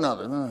one under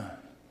another.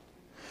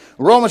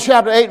 Romans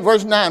chapter 8,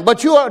 verse 9.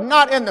 But you are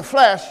not in the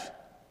flesh.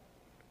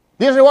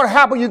 This is what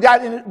happened when you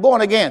got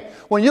born again.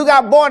 When you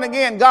got born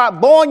again,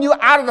 God born you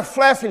out of the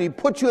flesh and he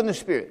put you in the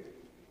Spirit.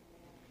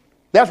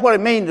 That's what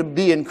it means to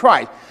be in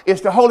Christ.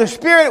 It's the Holy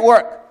Spirit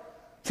work.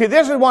 See,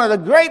 this is one of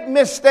the great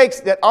mistakes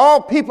that all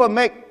people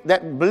make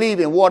that believe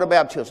in water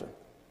baptism.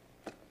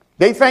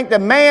 They think the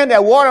man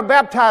that water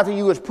baptizing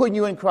you is putting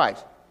you in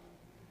Christ.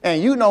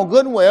 And you know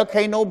good and well,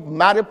 can't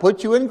nobody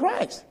put you in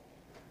Christ.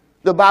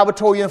 The Bible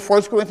told you in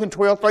 1 Corinthians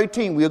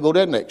 12:13. We'll go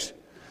there next.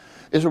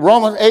 It's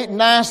Romans 8 and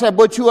 9 said,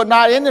 but you are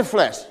not in the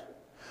flesh,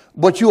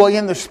 but you are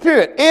in the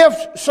Spirit.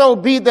 If so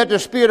be that the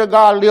Spirit of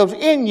God lives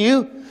in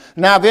you.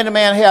 Now, if any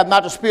man have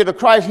not the Spirit of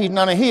Christ, he's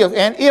none of his.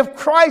 And if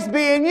Christ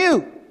be in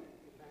you,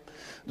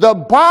 the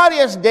body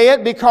is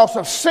dead because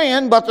of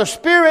sin, but the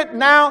Spirit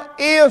now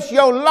is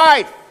your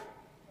life.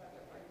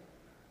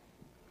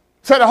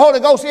 So the Holy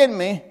Ghost in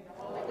me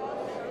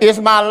is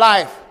my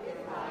life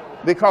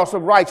because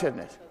of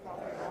righteousness.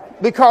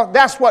 Because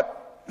that's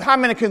what, how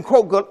many can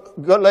quote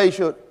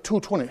Galatians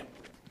 2:20?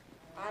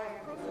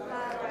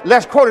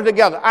 Let's quote it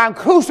together. I'm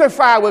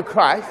crucified with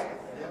Christ.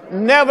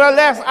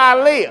 Nevertheless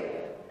I live.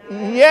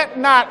 Yet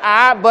not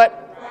I,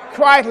 but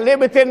Christ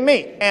liveth in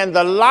me. And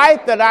the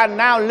life that I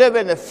now live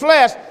in the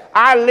flesh,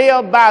 I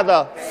live by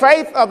the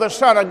faith of the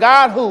Son of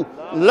God who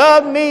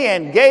loved me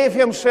and gave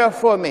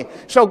himself for me.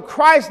 So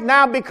Christ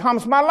now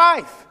becomes my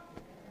life.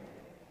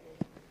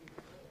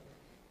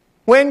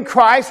 When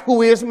Christ,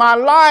 who is my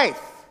life.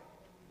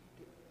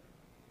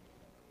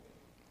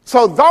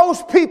 So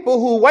those people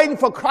who are waiting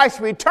for Christ's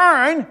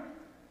return,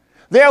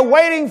 they're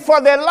waiting for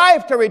their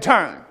life to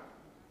return.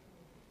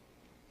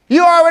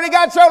 You already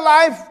got your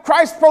life.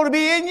 Christ's supposed to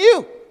be in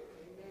you.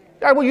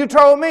 That's what you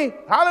told me.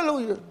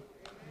 Hallelujah.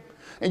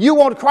 And you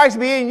want Christ to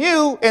be in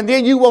you, and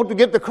then you want to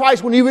get to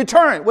Christ when he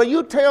returns. Well,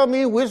 you tell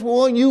me which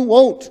one you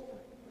want.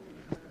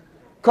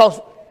 Because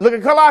look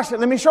at Colossians.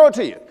 Let me show it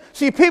to you.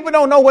 See, people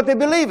don't know what they're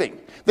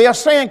believing. They are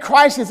saying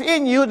Christ is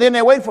in you, then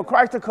they're waiting for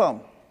Christ to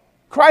come.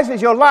 Christ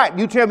is your life.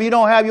 You tell me you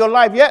don't have your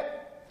life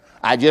yet?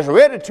 I just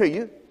read it to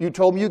you. You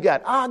told me you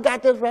got it. Oh, I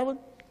got this, Reverend.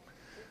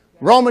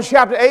 Romans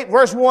chapter 8,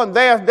 verse 1.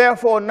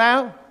 Therefore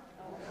now,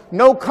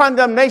 no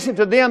condemnation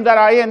to them that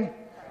are in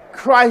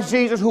Christ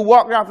Jesus, who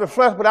walk not the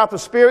flesh but out the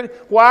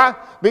Spirit. Why?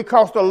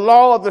 Because the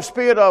law of the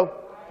Spirit of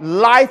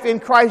life in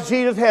Christ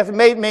Jesus has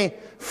made me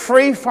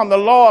free from the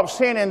law of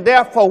sin and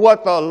death. For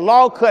what the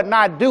law could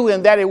not do,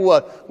 in that it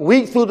was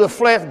weak through the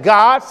flesh,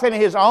 God sending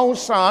his own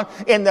Son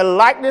in the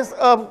likeness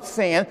of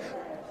sin,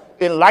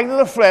 in likeness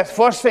of the flesh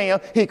for sin,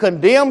 he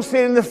condemned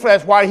sin in the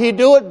flesh. Why did he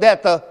do it?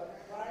 That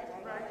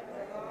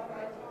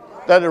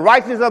the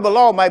righteousness of the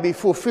law might be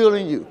fulfilled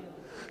in you.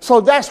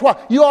 So that's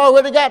why you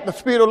already got the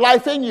Spirit of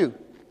life in you.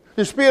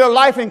 The Spirit of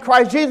life in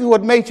Christ Jesus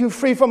would make you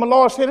free from the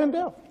law of sin and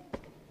death.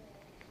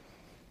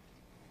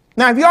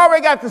 Now, if you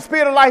already got the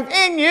Spirit of life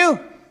in you,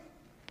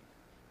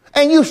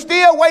 and you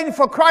still waiting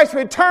for Christ's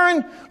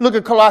return, look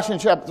at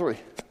Colossians chapter 3.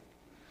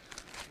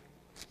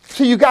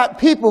 See, you got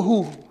people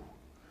who,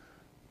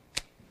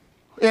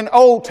 in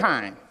old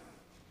time,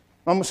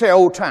 I'm going to say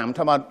old time, I'm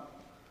talking about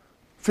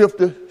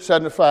 50,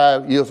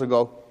 75 years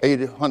ago,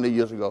 80, 100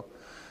 years ago.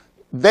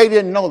 They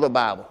didn't know the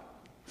Bible,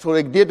 so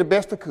they did the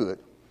best they could.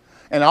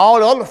 And all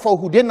the other folk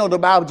who didn't know the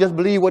Bible just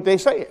believed what they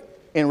said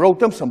and wrote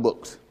them some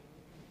books.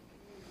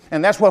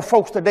 And that's what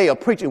folks today are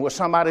preaching what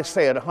somebody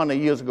said 100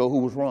 years ago who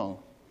was wrong.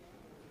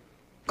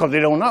 Because they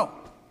don't know.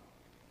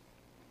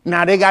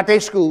 Now they got their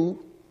school.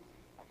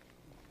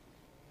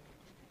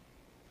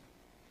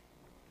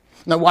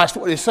 Now watch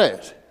what it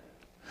says.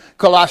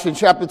 Colossians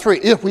chapter 3.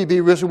 If we be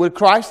risen with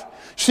Christ,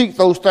 seek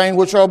those things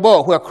which are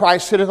above, where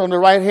Christ sitteth on the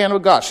right hand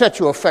of God. Set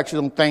your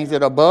affections on things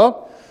that are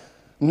above,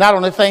 not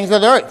on the things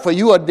of the earth. For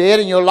you are dead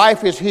and your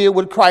life is hid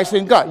with Christ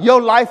in God.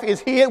 Your life is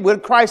hid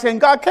with Christ in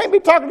God. Can't be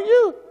talking to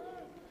you.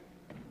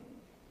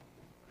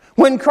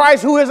 When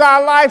Christ, who is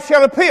our life,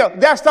 shall appear.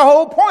 That's the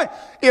whole point.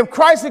 If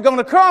Christ is going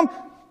to come,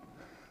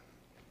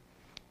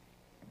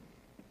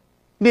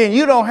 then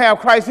you don't have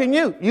Christ in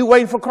you. You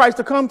waiting for Christ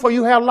to come before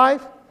you have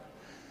life?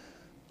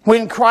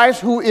 When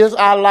Christ, who is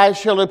our life,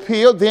 shall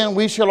appear, then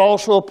we shall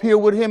also appear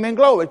with him in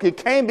glory. He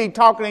can't be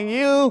talking to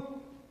you.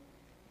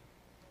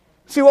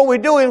 See, what we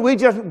do is we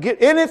just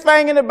get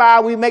anything in the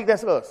Bible, we make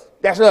that's us.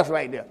 That's us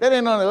right there. That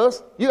ain't none of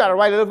us. You got to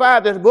write a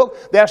divide this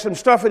book. There's some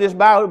stuff in this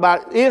Bible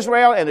about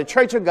Israel and the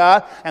church of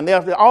God, and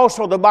there's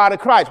also the body of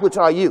Christ, which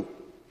are you.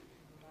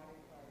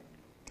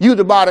 You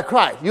the body of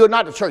Christ. You're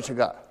not the church of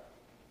God.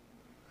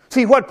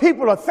 See, what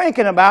people are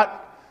thinking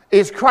about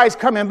is Christ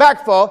coming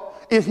back for,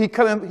 is he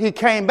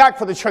came back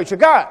for the church of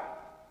God.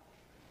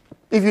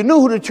 If you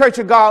knew who the church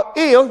of God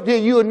is,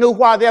 then you knew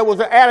why there was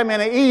an Adam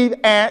and an Eve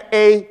and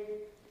a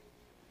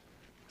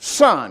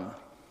son.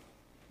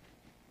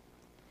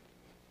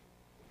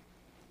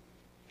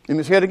 Let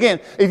me say it again.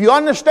 If you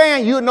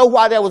understand, you know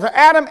why there was an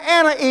Adam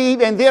and an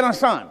Eve and then a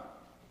son.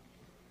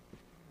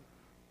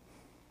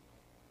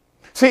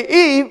 See,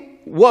 Eve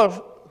was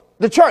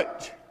the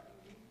church.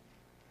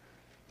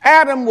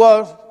 Adam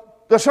was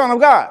the Son of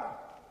God.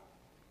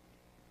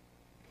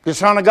 The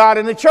Son of God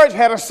in the church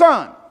had a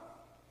son.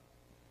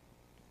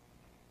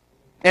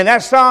 And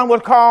that son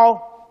was called,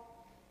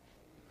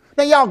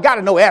 now y'all got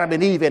to know Adam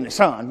and Eve and the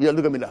son. You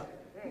look at me now.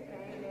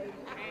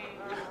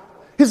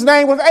 His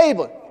name was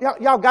Abel.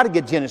 Y'all got to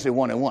get Genesis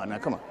 1:1. Now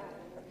come on.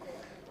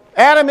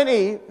 Adam and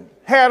Eve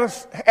had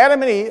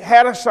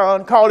a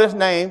son called his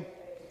name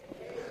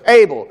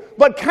Abel.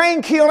 But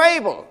Cain killed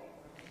Abel.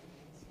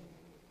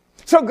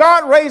 So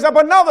God raised up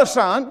another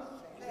son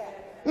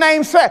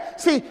named Seth.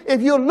 See,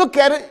 if you look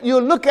at it, you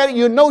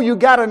know you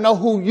got to know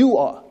who you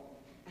are.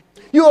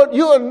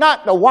 You're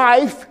not the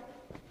wife.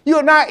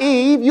 You're not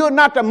Eve. You're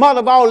not the mother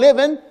of all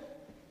living.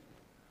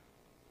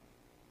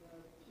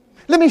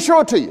 Let me show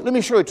it to you.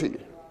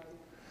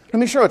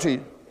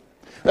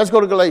 Let's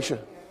go to Galatia.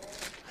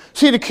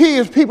 See, the key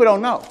is people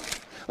don't know.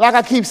 Like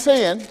I keep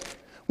saying,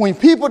 when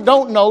people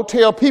don't know,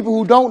 tell people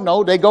who don't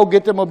know, they go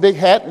get them a big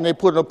hat and they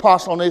put an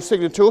apostle on their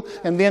signature,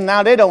 and then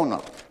now they don't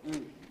know.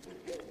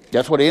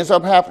 That's what ends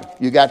up happening.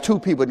 You got two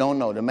people don't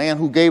know. The man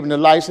who gave them the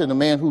license and the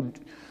man who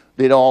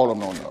did all of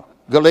them don't know.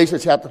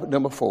 Galatians chapter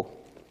number 4.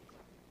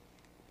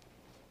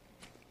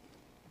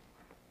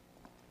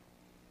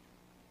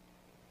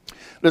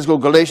 Let's go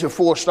Galatians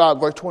 4, start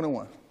verse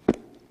 21.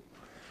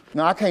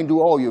 Now, I can't do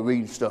all your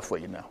reading stuff for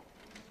you now.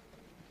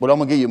 But I'm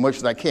going to give you as much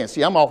as I can.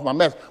 See, I'm off my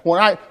mess. When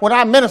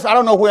I minister, I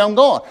don't know where I'm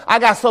going. I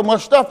got so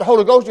much stuff. The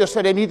Holy Ghost just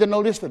said they need to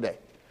know this today.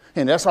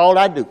 And that's all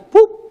I do.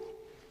 Whoop.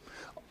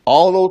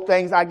 All those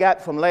things I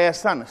got from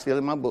last Sunday still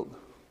in my book.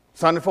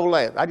 Sunday before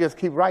last. I just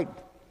keep writing.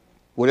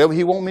 Whatever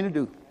he want me to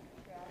do.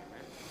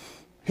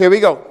 Here we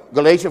go.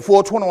 Galatians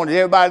 4:21. Is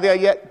everybody there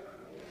yet?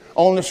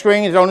 On the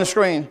screen. It's on the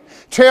screen.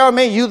 Tell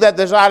me, you that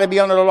desire to be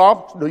under the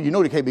law. You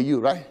know it can't be you,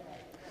 right?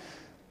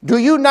 Do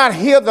you not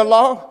hear the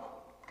law?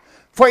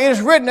 For it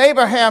is written,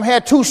 Abraham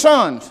had 2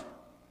 sons.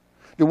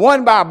 The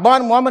one by a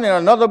bondwoman and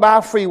another by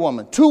a free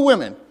woman. 2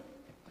 women.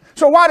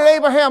 So why did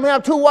Abraham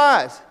have 2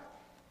 wives?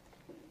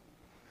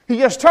 He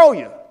just told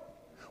you.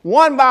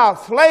 One by a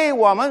slave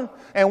woman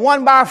and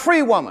one by a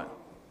free woman.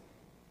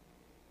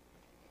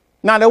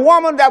 Now the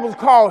woman that was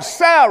called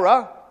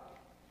Sarah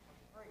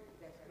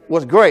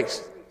was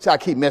Grace. See, I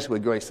keep messing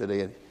with Grace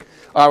today.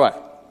 All right.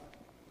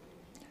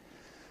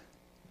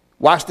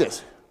 Watch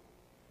this.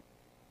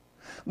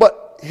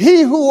 But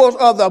he who was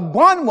of the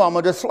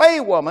bondwoman, the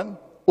slave woman,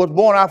 was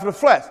born out of the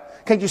flesh.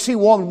 Can't you see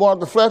one was born of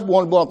the flesh,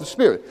 one was born of the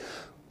spirit?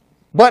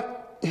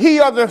 But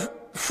he of the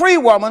free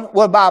woman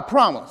was by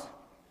promise.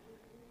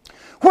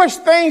 Which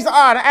things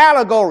are an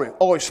allegory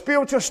or a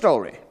spiritual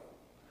story?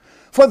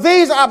 For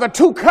these are the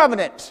 2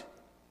 covenants.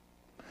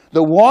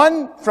 The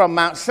one from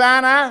Mount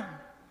Sinai,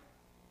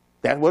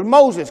 that was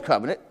Moses'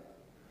 covenant,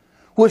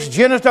 which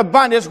genders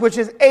abundance, which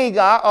is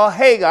Agar or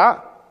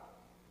Hagar.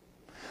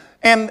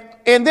 And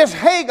in this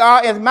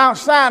Hagar is Mount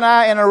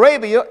Sinai in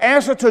Arabia,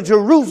 answer to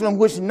Jerusalem,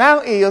 which now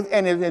is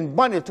and is in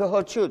bondage to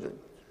her children.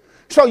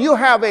 So you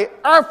have a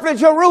earthly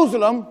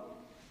Jerusalem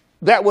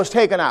that was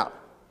taken out.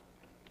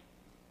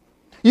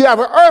 You have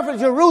an earthly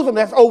Jerusalem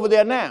that's over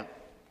there now.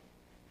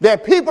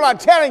 That people are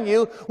telling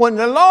you, when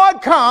the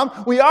Lord comes,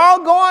 we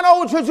all going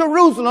over to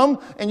Jerusalem,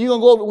 and you're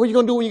going to go over. What are you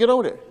going to do when you get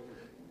over there?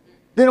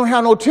 They don't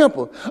have no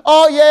temple.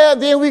 Oh, yeah,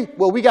 then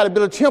we got to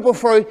build a temple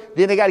first.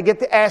 Then they got to get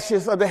the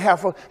ashes of the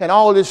heifer and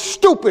all this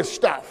stupid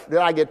stuff that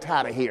I get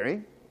tired of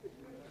hearing.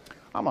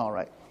 I'm all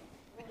right.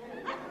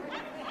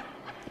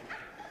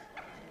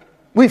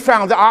 We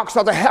found the ox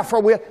of the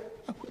heifer.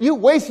 You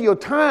wasting your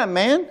time,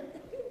 man.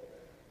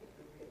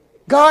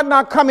 God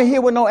not coming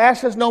here with no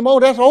ashes no more.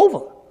 That's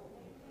over.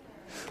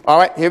 All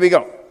right, here we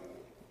go.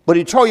 But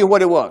he told you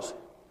what it was.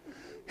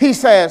 He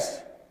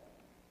says,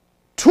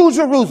 to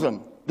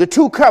Jerusalem, the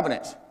 2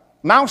 covenants,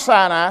 Mount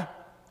Sinai,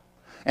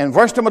 and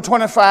verse number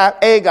 25,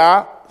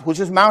 Agar, which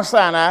is Mount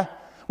Sinai,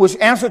 which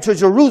answered to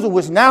Jerusalem,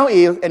 which now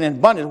is and in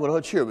bondage with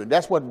her children.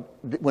 That's what,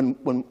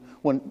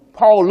 when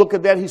Paul looked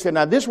at that, he said,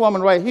 now this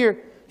woman right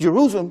here,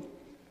 Jerusalem,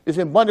 is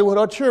in bondage with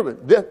her children.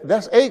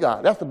 That's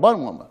Agar, that's the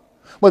bondwoman.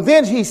 But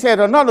then he said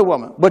another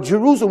woman, but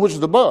Jerusalem, which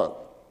is above.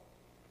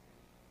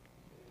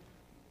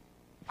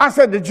 I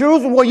said, the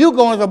Jerusalem where you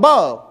going is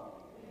above.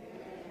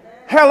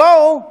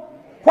 Hello?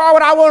 Why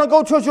would I want to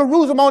go to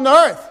Jerusalem on the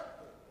earth?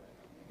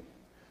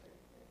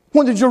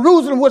 When the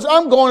Jerusalem which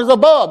I'm going is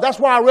above. That's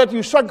why I read to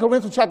you 2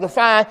 Corinthians chapter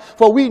 5.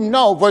 For we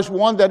know, verse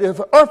 1, that if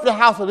the earthly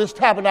house of this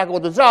tabernacle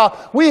was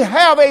dissolved, we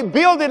have a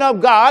building of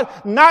God,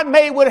 not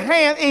made with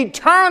hands,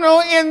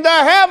 eternal in the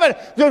heaven.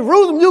 The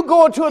Jerusalem you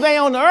going to, they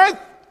on the earth?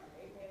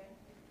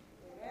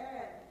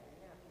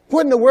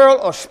 What in the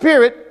world a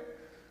spirit,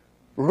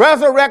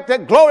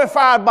 resurrected,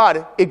 glorified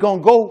body, is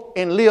going to go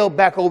and live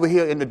back over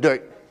here in the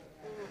dirt?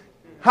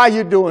 How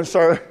you doing,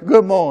 sir?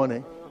 Good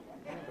morning.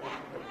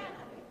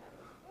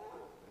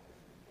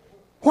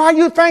 Why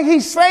you think he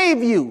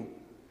saved you?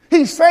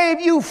 He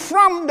saved you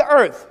from the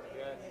earth.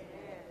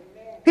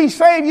 He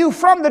saved you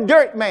from the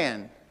dirt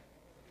man.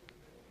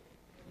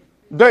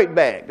 Dirt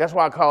bag. That's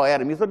why I call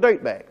Adam. He's a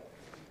dirt bag.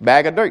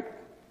 Bag of dirt.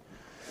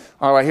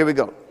 All right, here we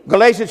go.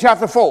 Galatians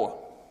chapter 4.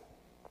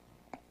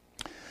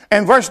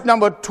 And verse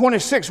number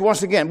 26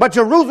 once again. But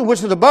Jerusalem,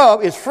 which is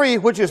above, is free,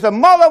 which is the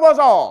mother of us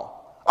all.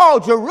 Oh,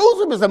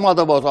 Jerusalem is the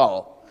mother of us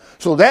all.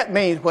 So that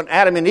means when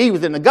Adam and Eve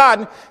was in the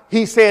garden,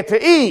 he said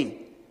to Eve,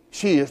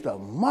 she is the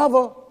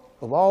mother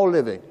of all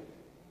living.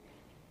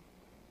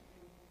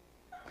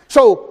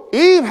 So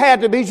Eve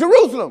had to be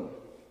Jerusalem.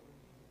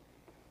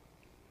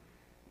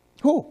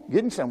 Who?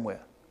 Getting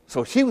somewhere.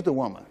 So she was the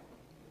woman.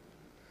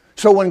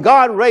 So when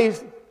God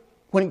raised,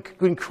 when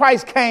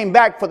Christ came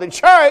back for the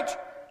church,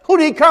 who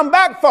did he come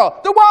back for?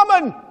 The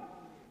woman.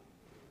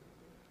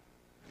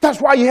 That's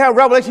why you have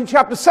Revelation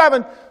chapter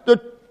 7,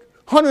 the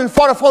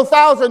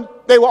 144,000,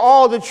 they were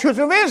all the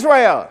children of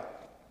Israel.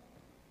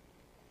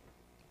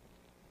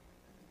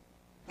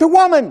 The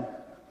woman.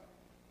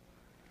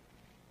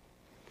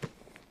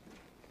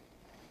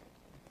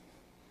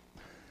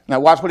 Now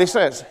watch what he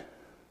says.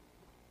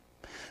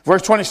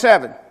 Verse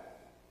 27.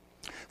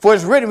 For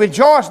it's written,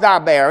 rejoice thou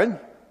barren,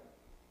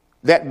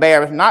 that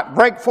beareth not,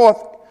 break forth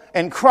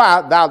and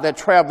cry thou that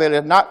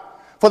travaileth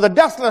not. For the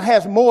desolate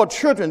has more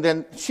children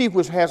than she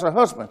which has her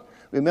husband.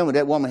 Remember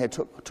that woman had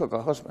took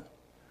her husband.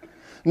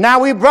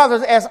 Now we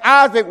brothers, as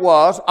Isaac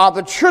was, are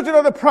the children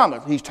of the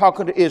promise. He's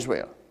talking to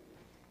Israel.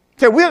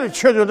 So we're the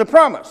children of the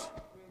promise.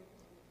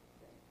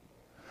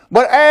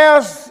 But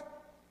as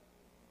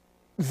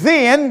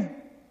then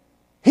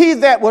he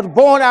that was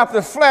born after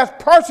the flesh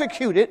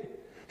persecuted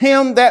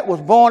him that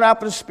was born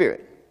after the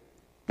spirit.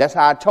 That's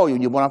how I told you,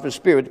 when you're born after the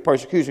spirit, the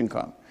persecution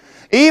comes.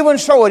 Even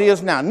so it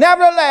is now.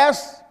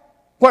 Nevertheless,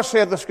 what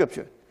saith the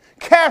scripture?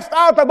 Cast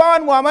out the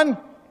bondwoman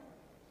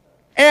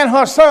and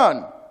her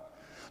son.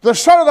 The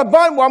son of the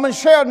bondwoman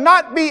shall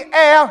not be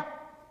heir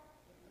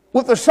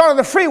with the son of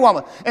the free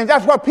woman. And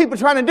that's what people are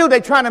trying to do. They're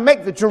trying to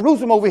make the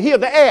Jerusalem over here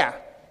the heir.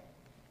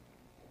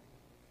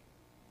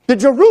 The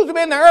Jerusalem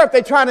in the earth,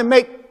 they're trying to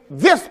make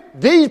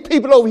these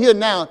people over here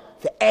now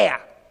the heir.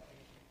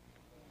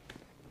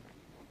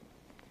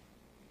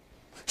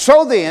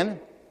 So then,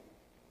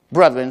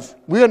 brethren,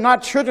 we are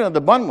not children of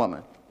the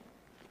bondwoman.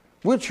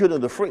 We're children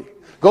of the free.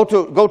 Go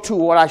to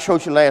what I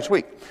showed you last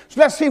week.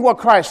 So let's see what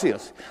Christ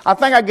is. I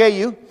think I gave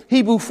you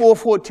Hebrews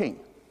 4:14.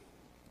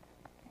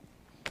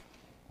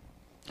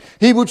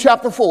 Hebrews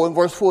chapter 4 and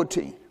verse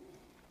 14.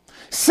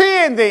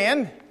 Seeing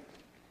then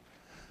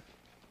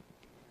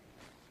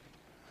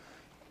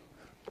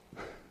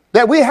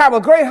that we have a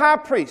great high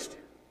priest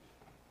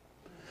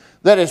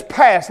that is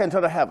passed into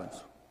the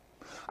heavens.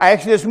 I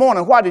asked you this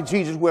morning, why did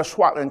Jesus wear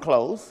swaddling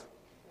clothes?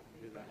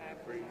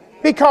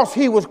 Because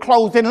he was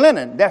clothed in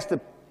linen. That's the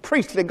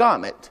priestly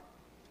garment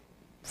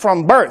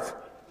from birth.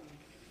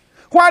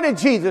 Why did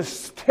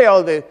Jesus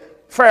tell the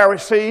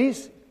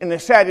Pharisees and the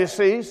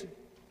Sadducees?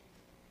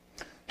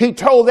 He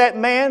told that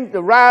man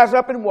to rise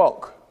up and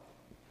walk.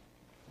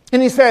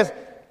 And he says,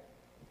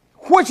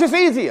 which is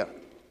easier,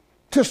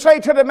 to say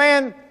to the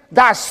man,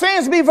 thy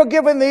sins be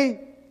forgiven thee,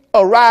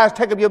 or rise,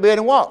 take up your bed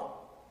and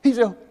walk? He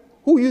said,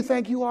 who you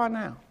think you are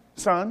now,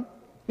 son,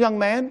 young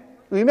man?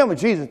 Remember,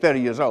 Jesus 30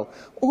 years old.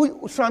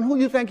 Son, who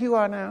you think you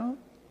are now?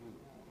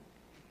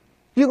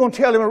 You're going to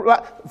tell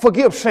him,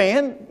 forgive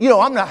sin. You know,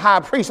 I'm the high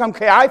priest. I'm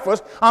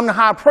Caiaphas. I'm the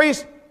high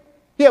priest.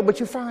 Yeah, but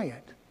you're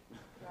fired.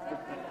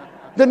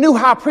 The new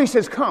high priest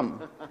has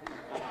come.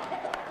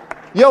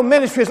 Your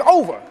ministry is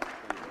over.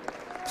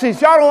 See,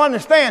 y'all don't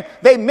understand,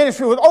 their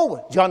ministry was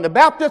over. John the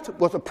Baptist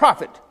was a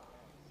prophet.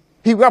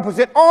 He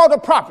represented all the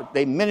prophets.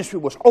 Their ministry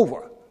was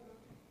over.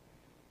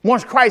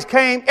 Once Christ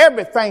came,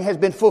 everything has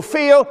been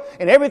fulfilled,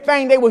 and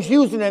everything they was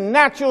using in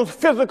natural,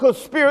 physical,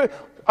 spirit,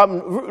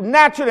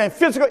 natural and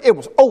physical, it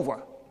was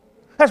over.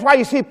 That's why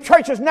you see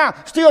churches now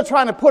still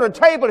trying to put a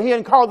table here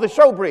and call it the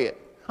showbread.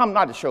 I'm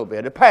not the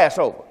showbread, the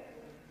Passover.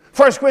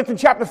 1 Corinthians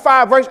chapter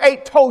 5, verse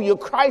 8 told you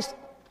Christ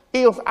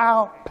is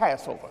our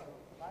Passover.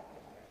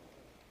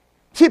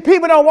 See,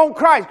 people don't want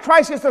Christ.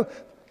 Christ is the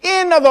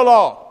end of the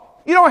law.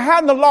 You don't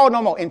have the law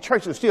no more. And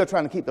churches are still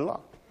trying to keep the law.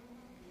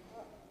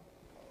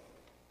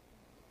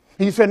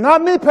 He said,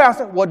 not me,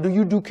 Pastor. What, do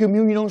you do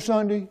communion on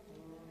Sunday?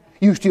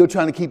 You still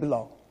trying to keep the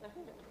law.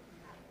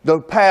 The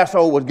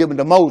Passover was given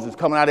to Moses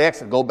coming out of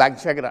Exodus. Go back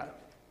and check it out.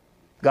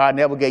 God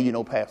never gave you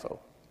no Passover.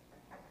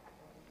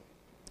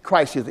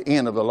 Christ is the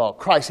end of the law.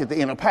 Christ is the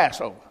end of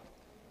Passover.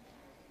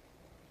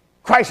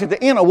 Christ is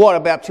the end of water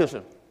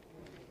baptism.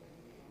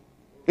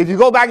 If you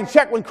go back and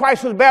check when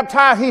Christ was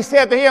baptized, he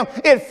said to him,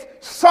 it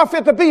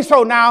suffereth to be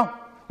so now.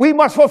 We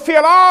must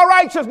fulfill all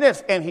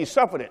righteousness. And he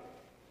suffered it.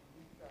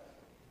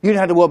 You didn't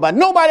have to worry about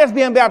nobody else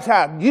being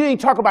baptized. You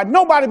didn't talk about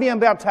nobody being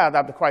baptized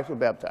after Christ was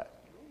baptized.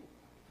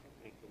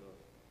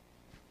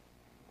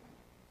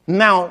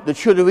 Now, the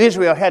children of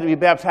Israel had to be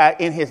baptized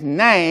in his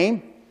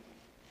name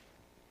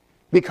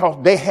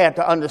because they had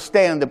to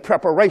understand the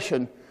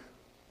preparation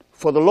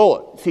for the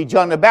Lord. See,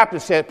 John the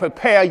Baptist said,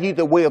 prepare ye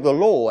the way of the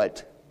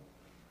Lord.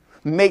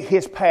 Make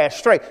his path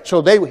straight.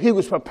 So he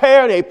was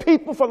preparing a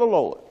people for the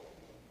Lord.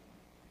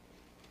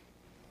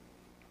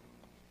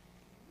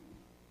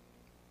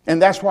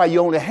 And that's why you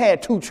only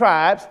had two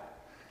tribes.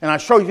 And I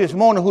showed you this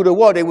morning who they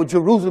were. They were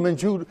Jerusalem and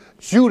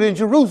Judah and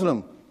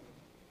Jerusalem.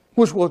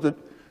 Which was the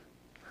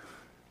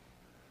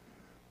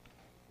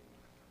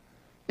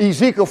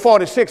Ezekiel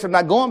 46. I'm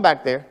not going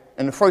back there.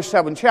 In the first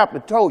 7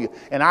 chapters told you.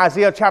 And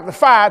Isaiah chapter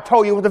 5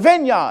 told you it was the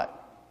vineyard.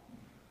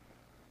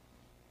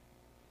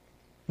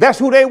 That's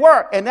who they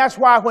were. And that's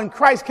why when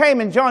Christ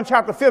came in John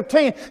chapter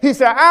 15, he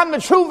said, I'm the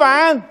true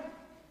vine.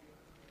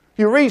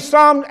 You read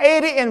Psalm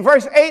 80 in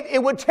verse 8,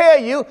 it would tell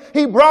you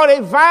he brought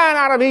a vine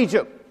out of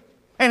Egypt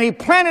and he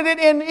planted it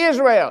in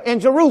Israel, in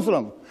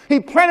Jerusalem. He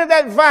planted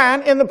that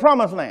vine in the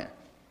promised land.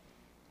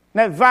 And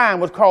that vine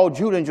was called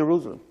Judah and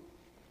Jerusalem.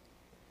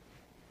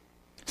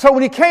 So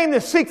when he came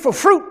to seek for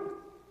fruit,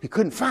 he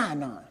couldn't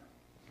find none.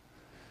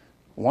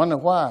 Wonder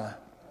why.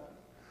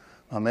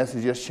 My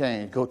message just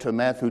changed. Go to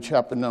Matthew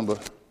chapter number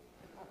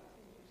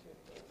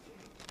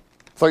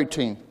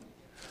 13.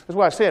 That's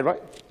what I said,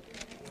 right?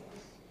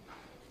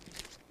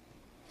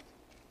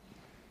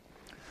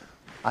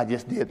 I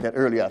just did that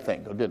earlier, I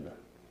think, though, didn't I?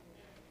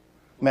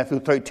 Matthew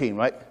 13,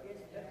 right?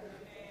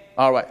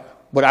 All right.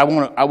 But I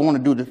want to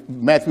do the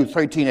Matthew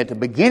 13 at the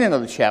beginning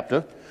of the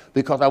chapter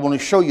because I want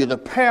to show you the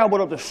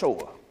parable of the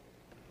sower.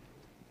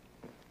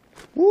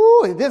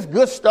 Woo, is this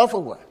good stuff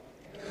or what?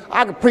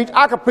 I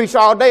could preach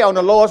all day on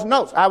the Lord's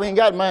notes. I ain't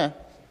got mine.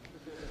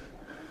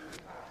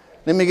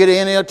 Let me get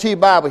an NLT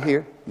Bible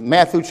here.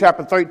 Matthew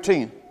chapter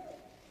 13.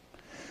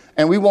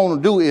 And we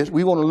want to do is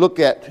we want to look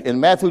at in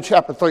Matthew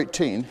chapter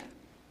 13.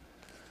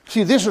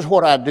 See, this is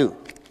what I do.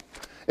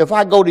 If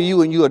I go to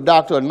you and you're a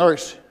doctor or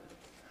nurse,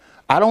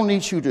 I don't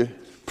need you to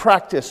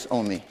practice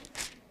on me.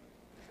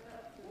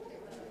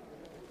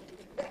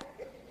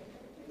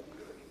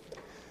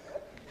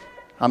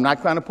 I'm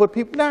not trying to put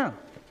people down.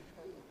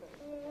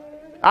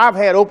 I've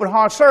had open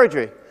heart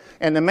surgery,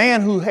 and the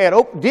man who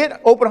did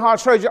open heart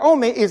surgery on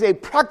me is a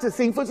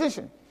practicing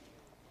physician.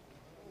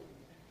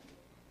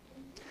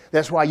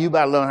 That's why you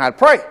better learn how to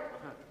pray.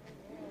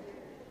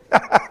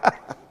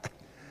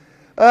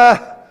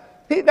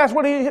 That's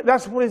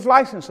what his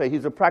license says.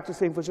 He's a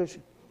practicing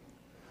physician.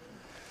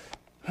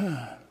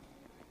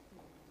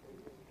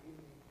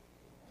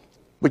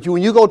 But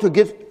when you go to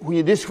when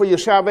you this for your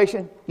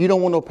salvation, you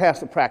don't want no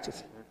pastor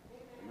practicing.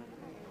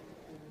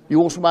 You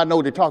want somebody to know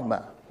what they're talking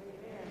about.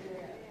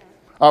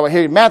 All right,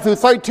 here, Matthew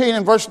 13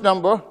 and verse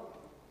number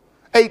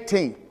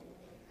 18.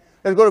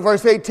 Let's go to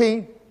verse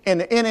 18 in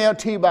the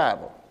NLT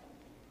Bible.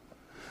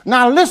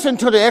 Now listen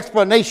to the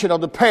explanation of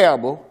the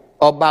parable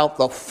about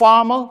the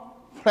farmer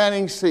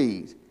planting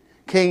seeds.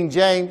 King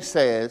James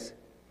says,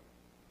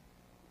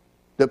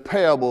 the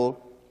parable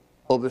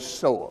of the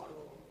sower.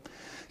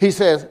 He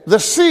says, the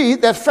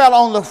seed that fell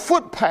on the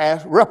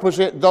footpath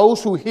represent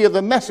those who hear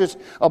the message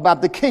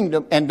about the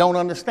kingdom and don't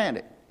understand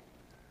it.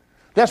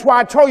 That's why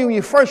I told you when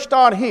you first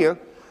start here,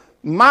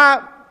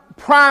 my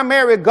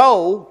primary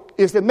goal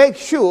is to make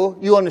sure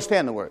you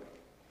understand the word.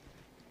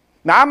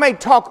 Now, I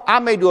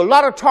may do a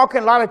lot of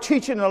talking, a lot of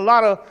teaching, and a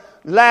lot of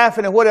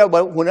laughing and whatever,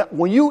 but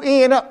when you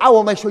end up, I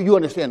will make sure you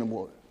understand the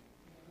word.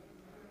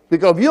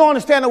 Because if you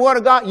understand the word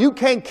of God, you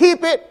can't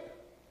keep it,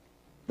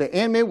 the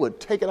enemy will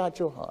take it out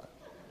your heart.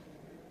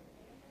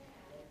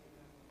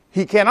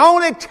 He can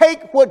only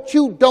take what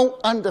you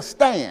don't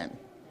understand.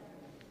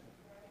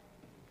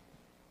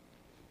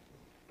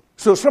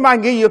 So somebody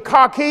can give you a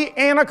car key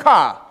and a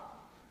car.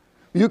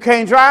 You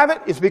can't drive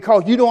it, it's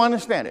because you don't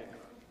understand it.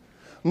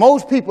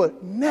 Most people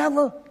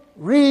never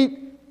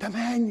read the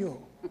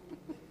manual.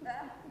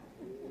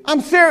 I'm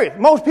serious.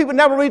 Most people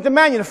never read the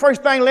manual. The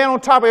first thing laying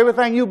on top of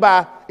everything you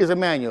buy is a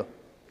manual.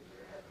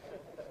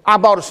 I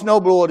bought a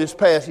snowblower this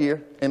past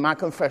year in my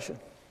confession.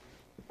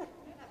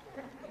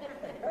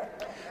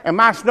 And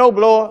my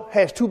snowblower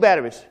has 2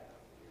 batteries.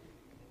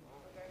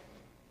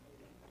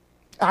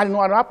 I didn't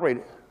know how to operate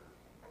it.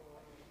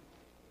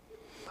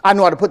 I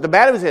knew how to put the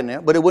batteries in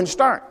there, but it wouldn't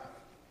start.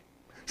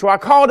 So I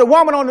called the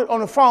woman on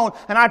the phone,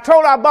 and I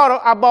told her I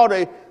bought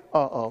a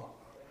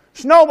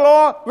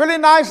snowblower, really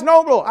nice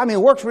snowblower. I mean,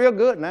 it works real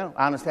good now.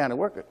 I understand it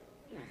working.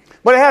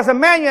 But it has a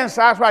manual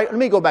inside. So let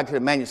me go back to the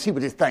manual, see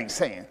what this thing's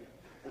saying.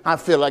 I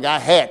feel like I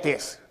had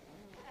this.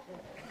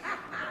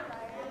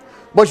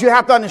 But you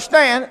have to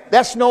understand,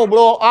 that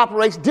snowblower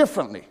operates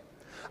differently.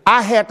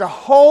 I had to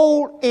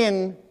hold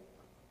in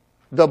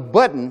the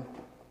button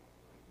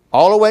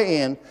all the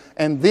way in,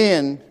 and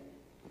then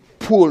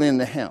pull in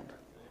the handle.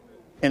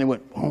 And it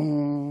went,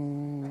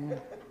 boom.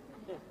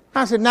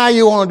 I said, now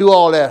you want to do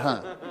all that,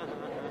 huh?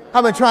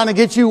 I've been trying to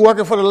get you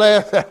working for the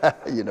last,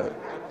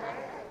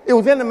 It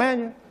was in the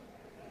manual.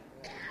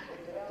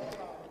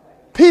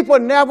 People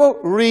never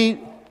read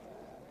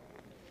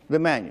the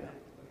manual.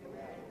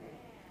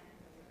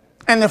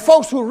 And the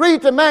folks who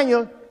read the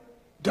manual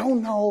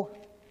don't know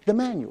the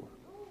manual.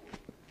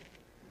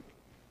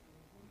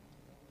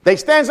 They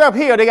stands up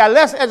here, they got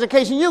less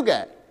education you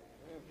got.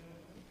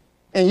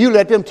 And you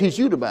let them teach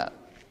you the Bible.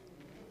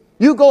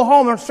 You go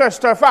home and search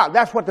stuff out.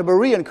 That's what the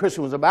Berean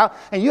Christian was about.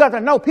 And you have to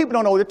know, people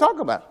don't know what they're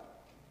talking about.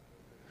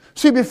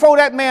 See, before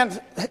that man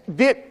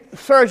did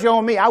surgery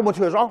on me, I went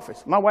to his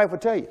office. My wife will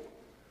tell you.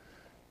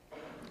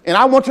 And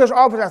I went to his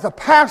office as a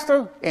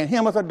pastor and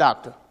him as a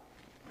doctor.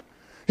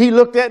 He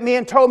looked at me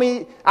and told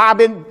me,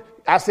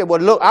 I said, well,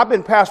 look, I've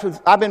been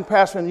pastoring,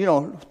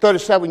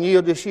 37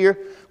 years this year.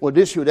 Well,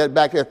 this year, that's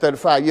back there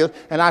 35 years.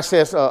 And I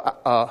says,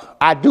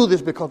 I do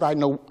this because I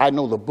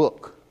know the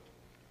book.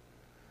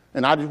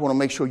 And I just want to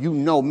make sure you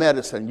know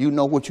medicine, you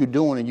know what you're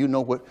doing, and you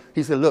know what.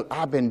 He said, look,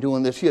 I've been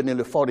doing this here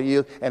nearly 40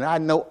 years, and I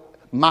know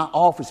my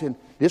office. And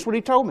this is what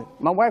he told me.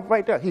 My wife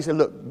right there. He said,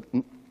 look,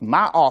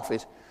 my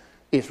office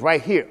is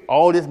right here.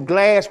 All this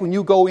glass, when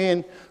you go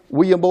in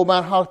William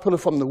Beaumont Hospital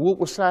from the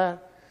Woodward side,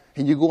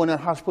 and you go in that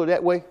hospital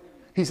that way,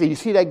 he said, you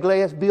see that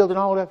glass building,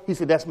 all that? He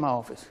said, that's my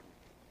office.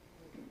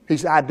 He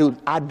said,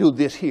 I do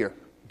this here.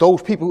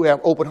 Those people who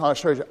have open heart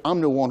surgery, I'm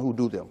the one who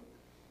do them.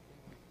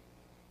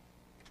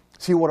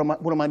 See, what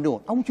am I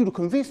doing? I want you to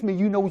convince me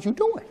you know what you're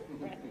doing.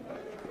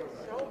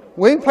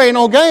 We ain't playing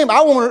no game.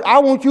 I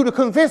want you to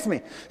convince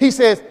me. He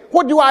says,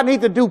 what do I need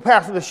to do,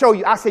 Pastor, to show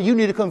you? I said, you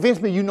need to convince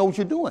me you know what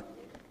you're doing.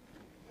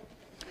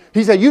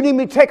 He said, you need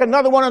me to take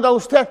another one of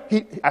those tests?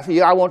 I said,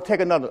 yeah, I want to take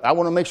another. I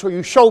want to make sure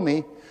you show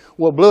me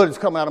what blood is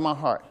coming out of my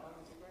heart.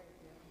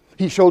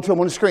 He showed to him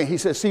on the screen. He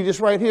said, see this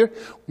right here?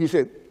 He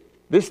said,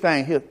 this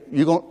thing here,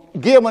 you're going to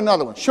give him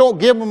another one.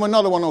 Give him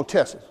another one on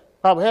tests.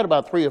 Probably had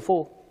about 3 or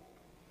 4.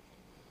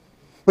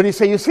 But he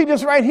said, you see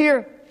this right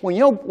here? When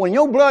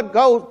your blood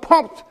goes,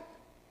 pumped,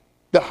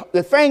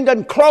 the thing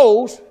doesn't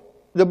close,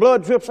 the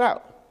blood drips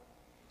out.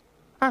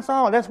 I said,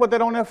 oh, that's what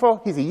they're on there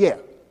for? He said, yeah.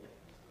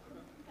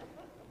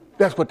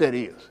 That's what that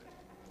is.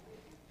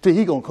 See,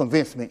 he going to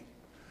convince me.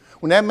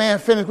 When that man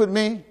finished with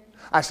me,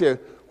 I said,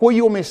 where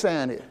you want me to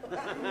sign it?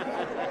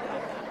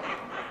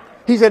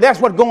 He said, that's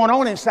what's going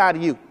on inside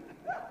of you.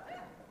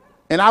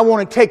 And I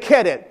want to take care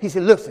of that. He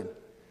said, listen,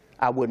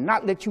 I will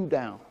not let you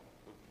down.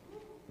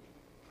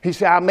 He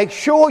said, I'll make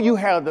sure you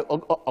have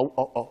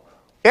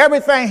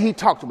everything he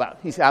talked about.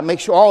 He said, I'll make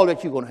sure all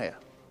that you're going to have.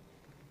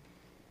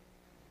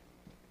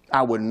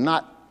 I will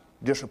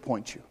not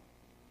disappoint you.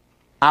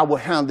 I will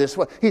handle this.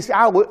 He said,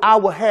 I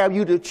will have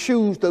you to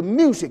choose the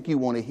music you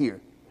want to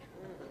hear.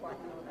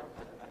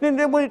 Then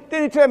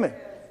he tell me?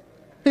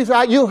 He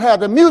said, you have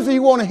the music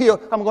you want to hear.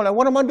 I'm going,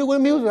 what am I going to do with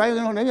the music? I ain't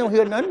going to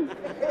hear nothing.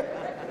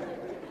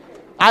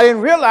 I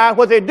didn't realize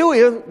what they do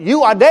is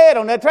you are dead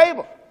on that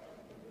table.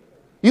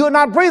 You are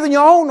not breathing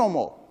your own no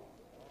more.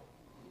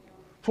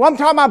 So I'm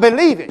talking about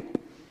believing.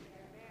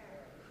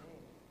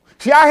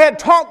 See, I had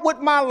talked with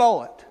my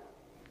Lord.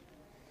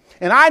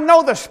 And I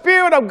know the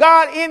Spirit of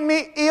God in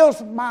me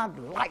is my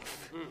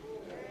life.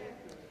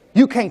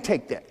 You can't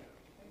take that.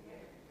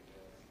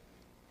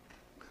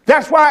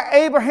 That's why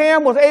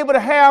Abraham was able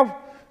to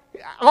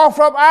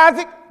offer up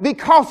Isaac,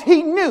 because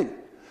he knew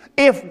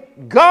if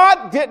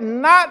God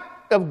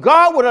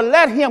would have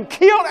let him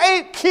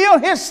kill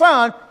his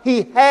son,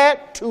 he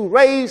had to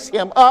raise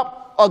him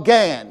up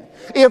again.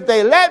 If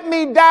they let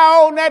me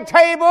die on that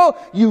table,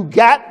 you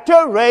got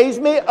to raise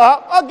me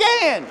up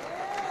again.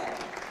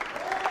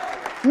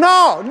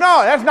 No,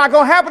 that's not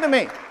going to happen to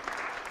me.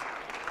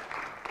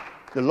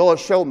 The Lord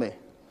showed me.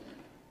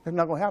 That's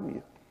not going to happen to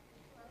you.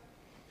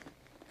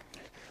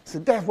 So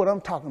that's what I'm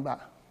talking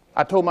about.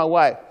 I told my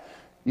wife,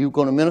 you're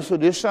going to minister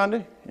this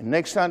Sunday and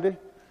next Sunday,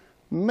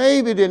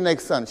 maybe the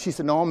next Sunday. She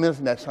said, no, I'm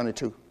ministering that Sunday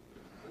too.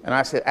 And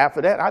I said,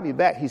 after that, I'll be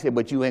back. He said,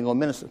 but you ain't going to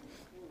minister.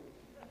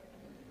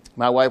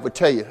 My wife would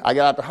tell you, I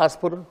got out the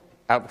hospital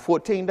after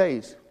 14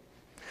 days.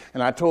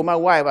 And I told my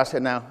wife, I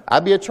said, now, I'll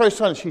be at church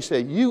Sunday. She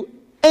said, you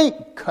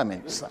ain't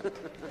coming Sunday.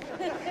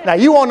 Now,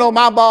 you want to know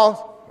my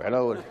boss? Right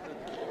over there.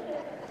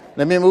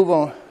 Let me move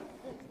on.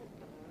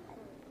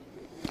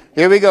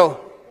 Here we go.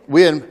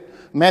 We're in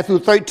Matthew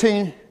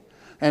 13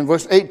 and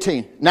verse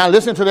 18. Now,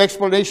 listen to the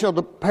explanation of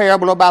the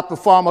parable about the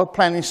farmer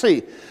planting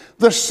seed.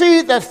 The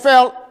seed that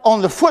fell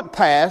on the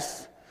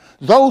footpaths,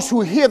 those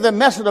who hear the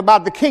message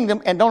about the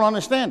kingdom and don't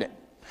understand it.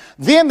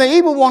 Then the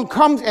evil one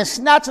comes and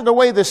snatches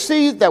away the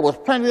seed that was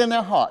planted in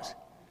their hearts.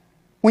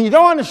 When you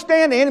don't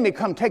understand, the enemy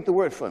come take the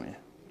word from you.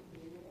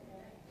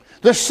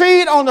 The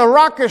seed on the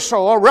rocky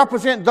soil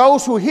represent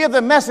those who hear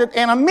the message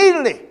and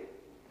immediately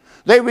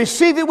they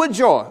receive it with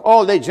joy.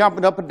 Oh, they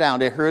jumping up and down.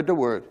 They heard the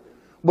word.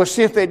 But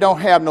since they don't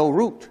have no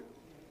root,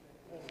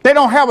 they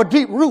don't have a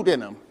deep root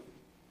in them.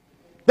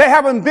 They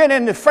haven't been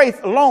in the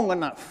faith long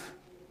enough.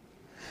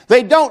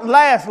 They don't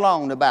last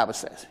long, the Bible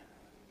says.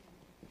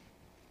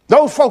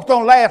 Those folks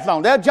don't last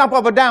long. They'll jump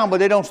up and down, but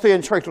they don't stay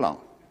in church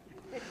long.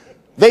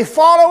 They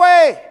fall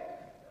away.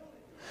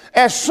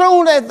 As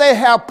soon as they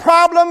have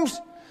problems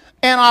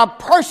and are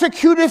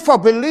persecuted for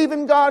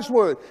believing God's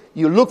word,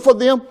 you look for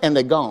them and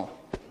they're gone.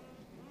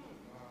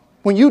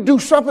 When you do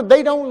something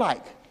they don't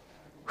like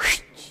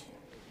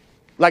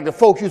the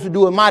folks used to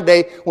do in my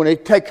day when they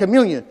take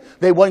communion,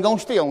 they wasn't going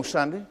to stay on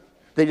Sunday.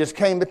 They just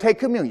came to take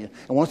communion.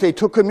 And once they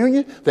took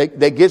communion,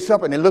 they gets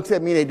up and they looks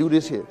at me and they do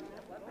this here.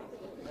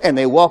 And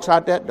they walks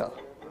out that door.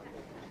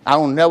 I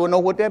don't never know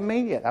what that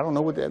means yet. I don't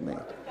know what that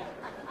means.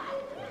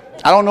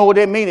 I don't know what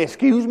that means.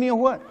 Excuse me or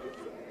what?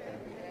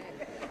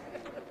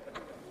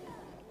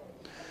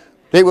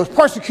 They was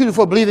persecuted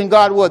for believing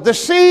God's word. The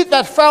seed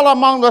that fell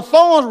among the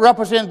thorns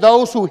represent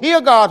those who hear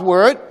God's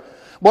word,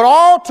 but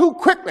all too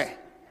quickly,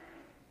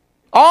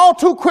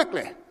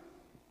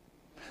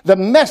 the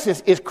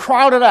message is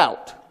crowded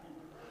out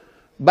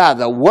by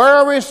the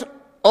worries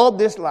of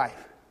this life.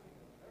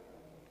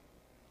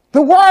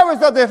 The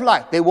worries of this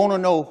life. They want to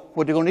know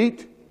what they're going to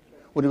eat,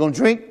 what they're going to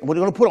drink, and what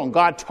they're going to put on.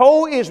 God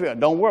told Israel,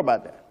 don't worry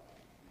about that.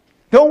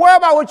 Don't worry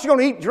about what you're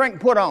going to eat, drink,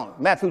 put on.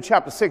 Matthew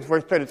chapter 6,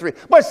 verse 33.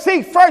 But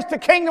seek first the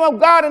kingdom of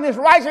God and his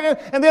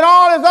righteousness, and then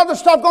all this other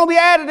stuff going to be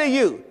added to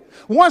you.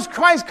 Once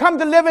Christ comes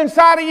to live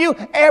inside of you,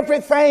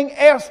 everything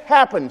else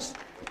happens.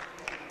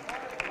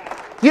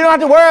 You don't have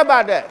to worry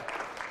about that.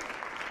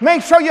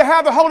 Make sure you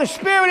have the Holy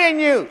Spirit in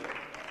you.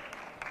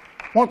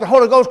 Once the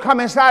Holy Ghost come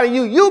inside of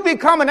you, you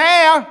become an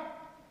heir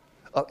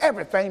of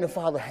everything the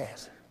Father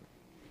has.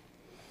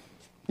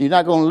 You're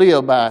not going to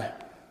live by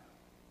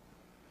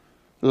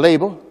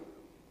label.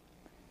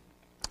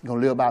 You're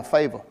going to live by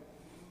favor.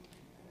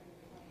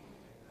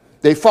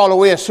 They fall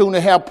away as soon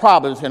as they have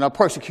problems and are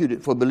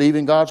persecuted for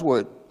believing God's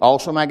word. All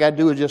somebody got to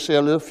do is just say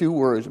a little few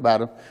words about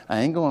them. I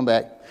ain't going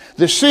back.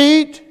 The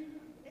seed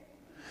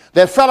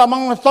that fell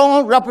among the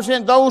thorns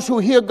represent those who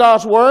hear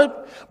God's word,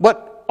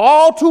 but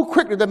all too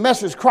quickly the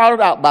message is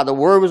crowded out by the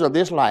worries of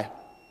this life.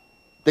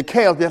 The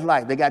care of this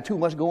life. They got too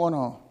much going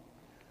on.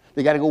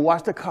 They got to go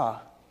wash the car.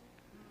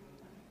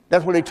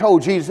 That's what they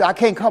told Jesus. I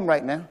can't come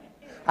right now.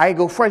 I ain't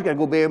go first. Got to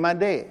go bury my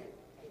dad.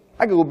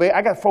 I can go bed.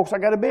 I got folks I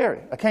got to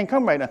bury. I can't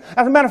come right now.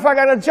 As a matter of fact,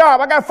 I got a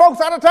job. I got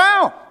folks out of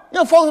town. You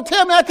know, folks will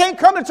tell me I can't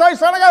come to church,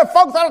 son. I got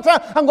folks out of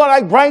town. I'm going to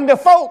like bring the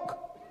folk.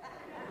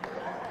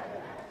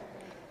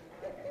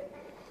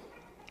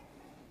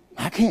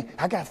 I can't.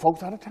 I got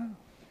folks out of town.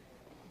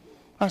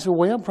 I said,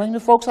 well, bring the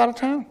folks out of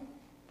town.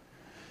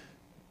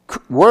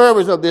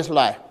 Worries of this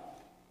life.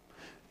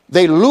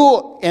 They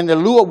lure in the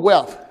lure of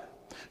wealth.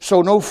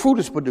 So no fruit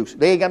is produced.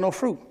 They ain't got no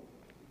fruit.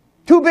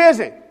 Too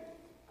busy.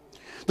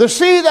 The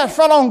seed that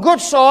fell on good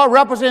soil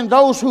represents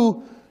those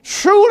who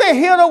truly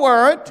hear the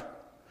word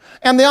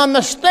and they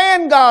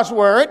understand God's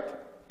word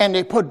and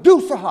they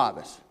produce a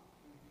harvest.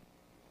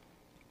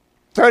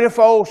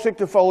 30-fold,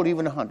 60-fold,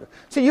 even 100.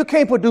 See, you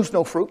can't produce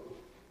no fruit.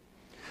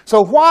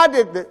 So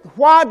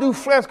why do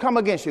flesh come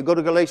against you? Go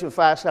to Galatians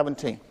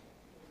 5:17.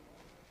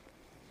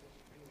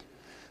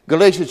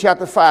 Galatians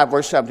chapter 5,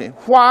 verse 17.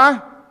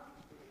 Why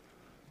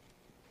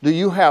do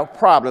you have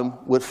problem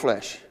with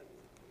flesh?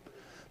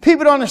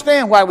 People don't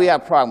understand why we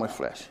have problem with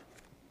flesh.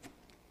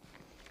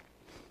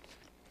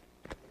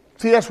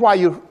 See, that's why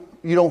you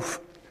don't,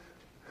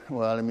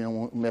 well, let me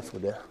don't mess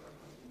with that.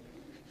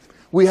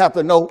 We have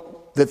to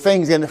know that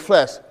things in the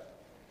flesh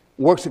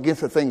works against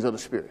the things of the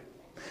spirit.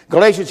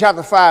 Galatians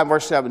chapter 5,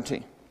 verse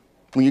 17.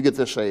 When you get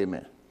this, say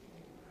amen.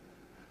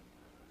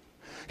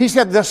 He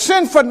said, the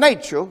sinful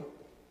nature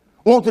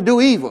wants to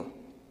do evil,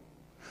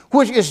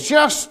 which is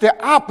just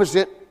the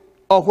opposite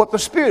of what the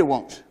spirit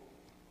wants.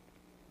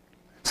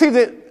 See,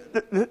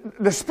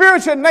 the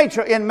spiritual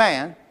nature in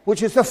man,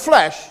 which is the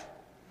flesh,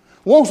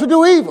 wants to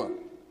do evil.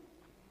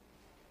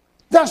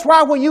 That's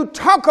why when you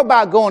talk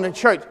about going to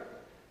church,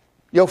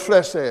 your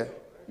flesh says,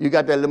 you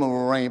got that lemon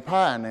meringue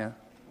pie in there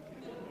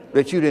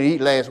that you didn't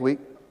eat last week.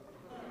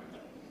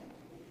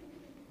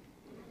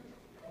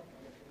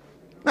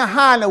 Now,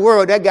 how in the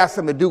world that got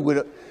something to do with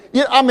it?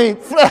 You know, I mean,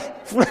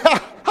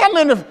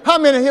 how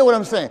many hear what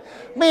I'm saying?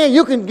 Man,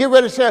 you can get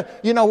ready to say,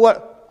 you know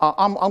what?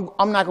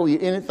 I'm not going to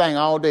eat anything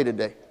all day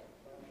today.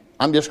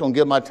 I'm just going to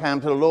give my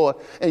time to the Lord.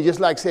 And just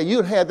like say,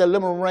 you had that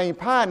lemon meringue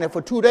pie in there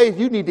for 2 days.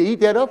 You need to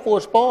eat that up for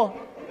a spoil.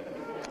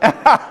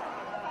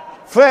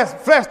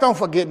 Flesh don't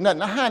forget nothing.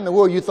 Now, how in the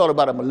world you thought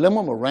about a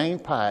lemon meringue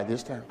pie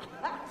this time?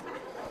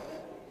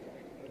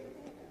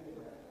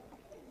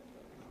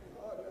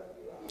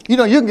 You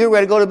know, you can get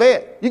ready to go to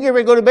bed. You can get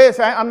ready to go to bed and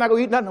say, I'm not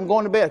going to eat nothing. I'm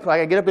going to bed. Because I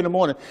got to get up in the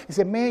morning. He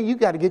said, man, you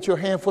got to get your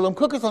handful of them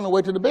cookies on the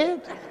way to the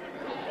bed.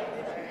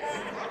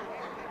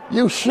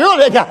 You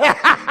surely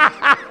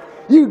got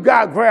you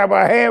got to grab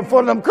a handful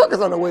of them cookies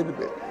on the way to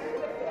bed.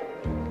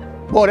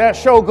 Boy, that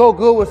sure go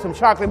good with some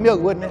chocolate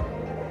milk, wouldn't it?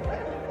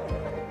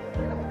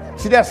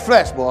 See, that's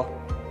flesh, boy.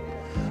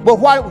 But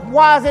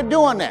why is it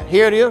doing that?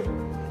 Here it is.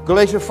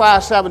 Galatians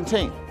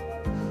 5:17.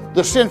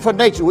 The sinful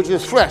nature, which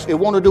is flesh, it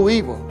wants to do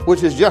evil,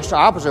 which is just the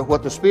opposite of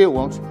what the spirit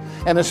wants.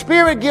 And the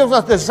spirit gives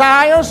us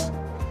desires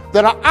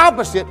that are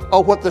opposite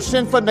of what the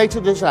sinful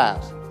nature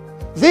desires.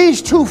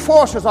 These two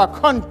forces are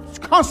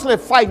constantly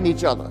fighting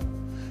each other.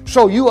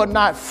 So you are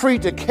not free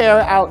to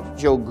carry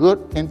out your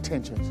good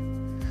intentions.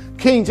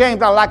 King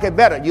James, I like it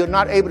better. You're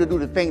not able to do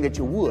the thing that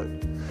you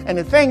would. And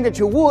the thing that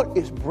you would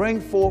is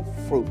bring forth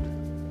fruit.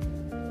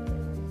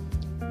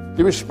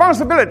 The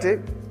responsibility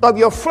of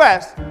your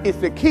flesh is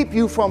to keep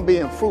you from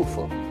being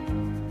fruitful.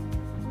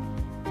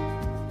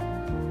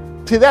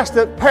 See, that's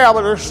the parable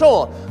of the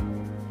sower.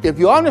 If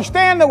you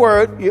understand the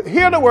word, you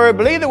hear the word,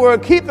 believe the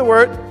word, keep the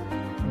word,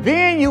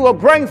 then you will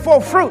bring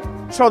forth fruit.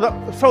 So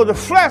the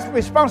flesh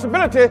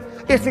responsibility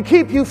is to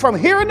keep you from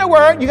hearing the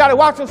word. You got to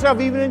watch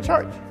yourself even in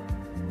church.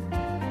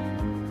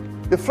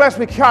 The flesh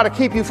will try to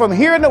keep you from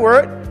hearing the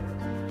word,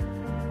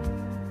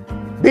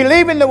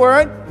 believing the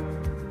word.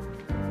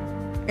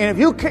 And if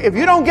you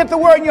don't get the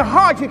word in your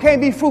heart, you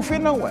can't be fruitful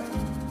in no way.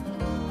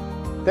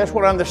 That's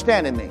what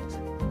understanding means.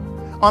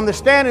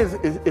 Understanding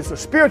is a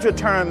spiritual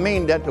term,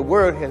 meaning that the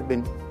word has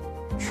been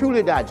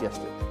truly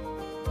digested.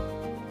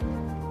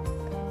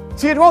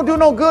 See, it won't do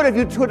no good if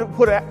you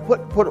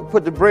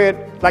put the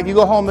bread, like you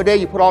go home today,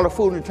 you put all the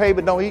food on the table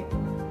and don't eat.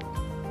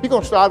 You're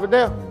going to starve to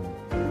death.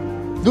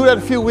 Do that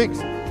a few weeks.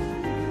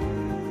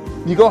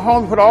 You go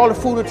home and put all the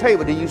food on the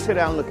table, then you sit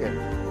down and look at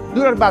it.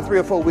 Do that about 3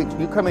 or 4 weeks.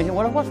 You come in here,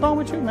 what's wrong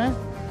with you, man?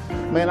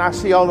 Man, I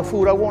see all the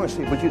food I want to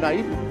see, but you're not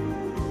eating.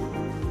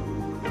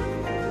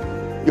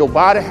 Your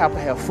body have to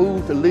have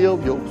food to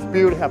live. Your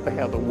spirit have to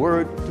have the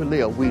word to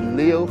live. We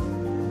live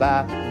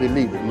by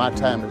believing. My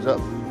time is up,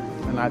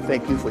 and I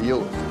thank you for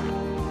yours.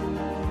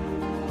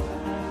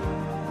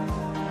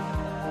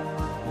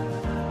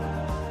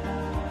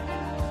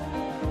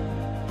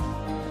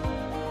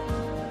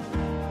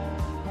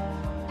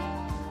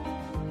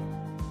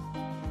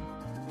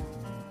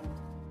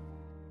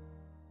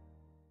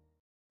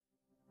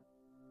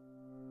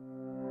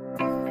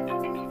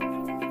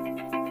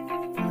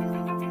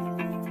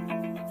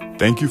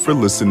 Thank you for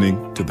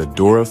listening to the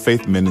Door of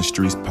Faith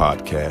Ministries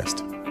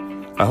podcast.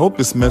 I hope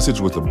this message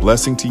was a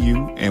blessing to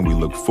you, and we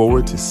look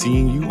forward to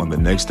seeing you on the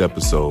next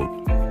episode.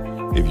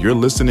 If you're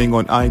listening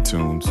on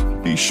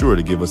iTunes, be sure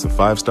to give us a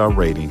 5-star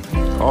rating.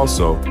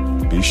 Also,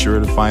 be sure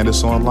to find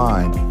us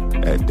online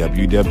at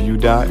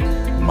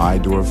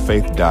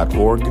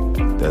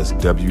www.mydoorfaith.org. That's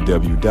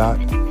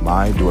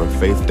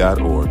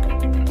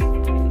www.mydoorfaith.org.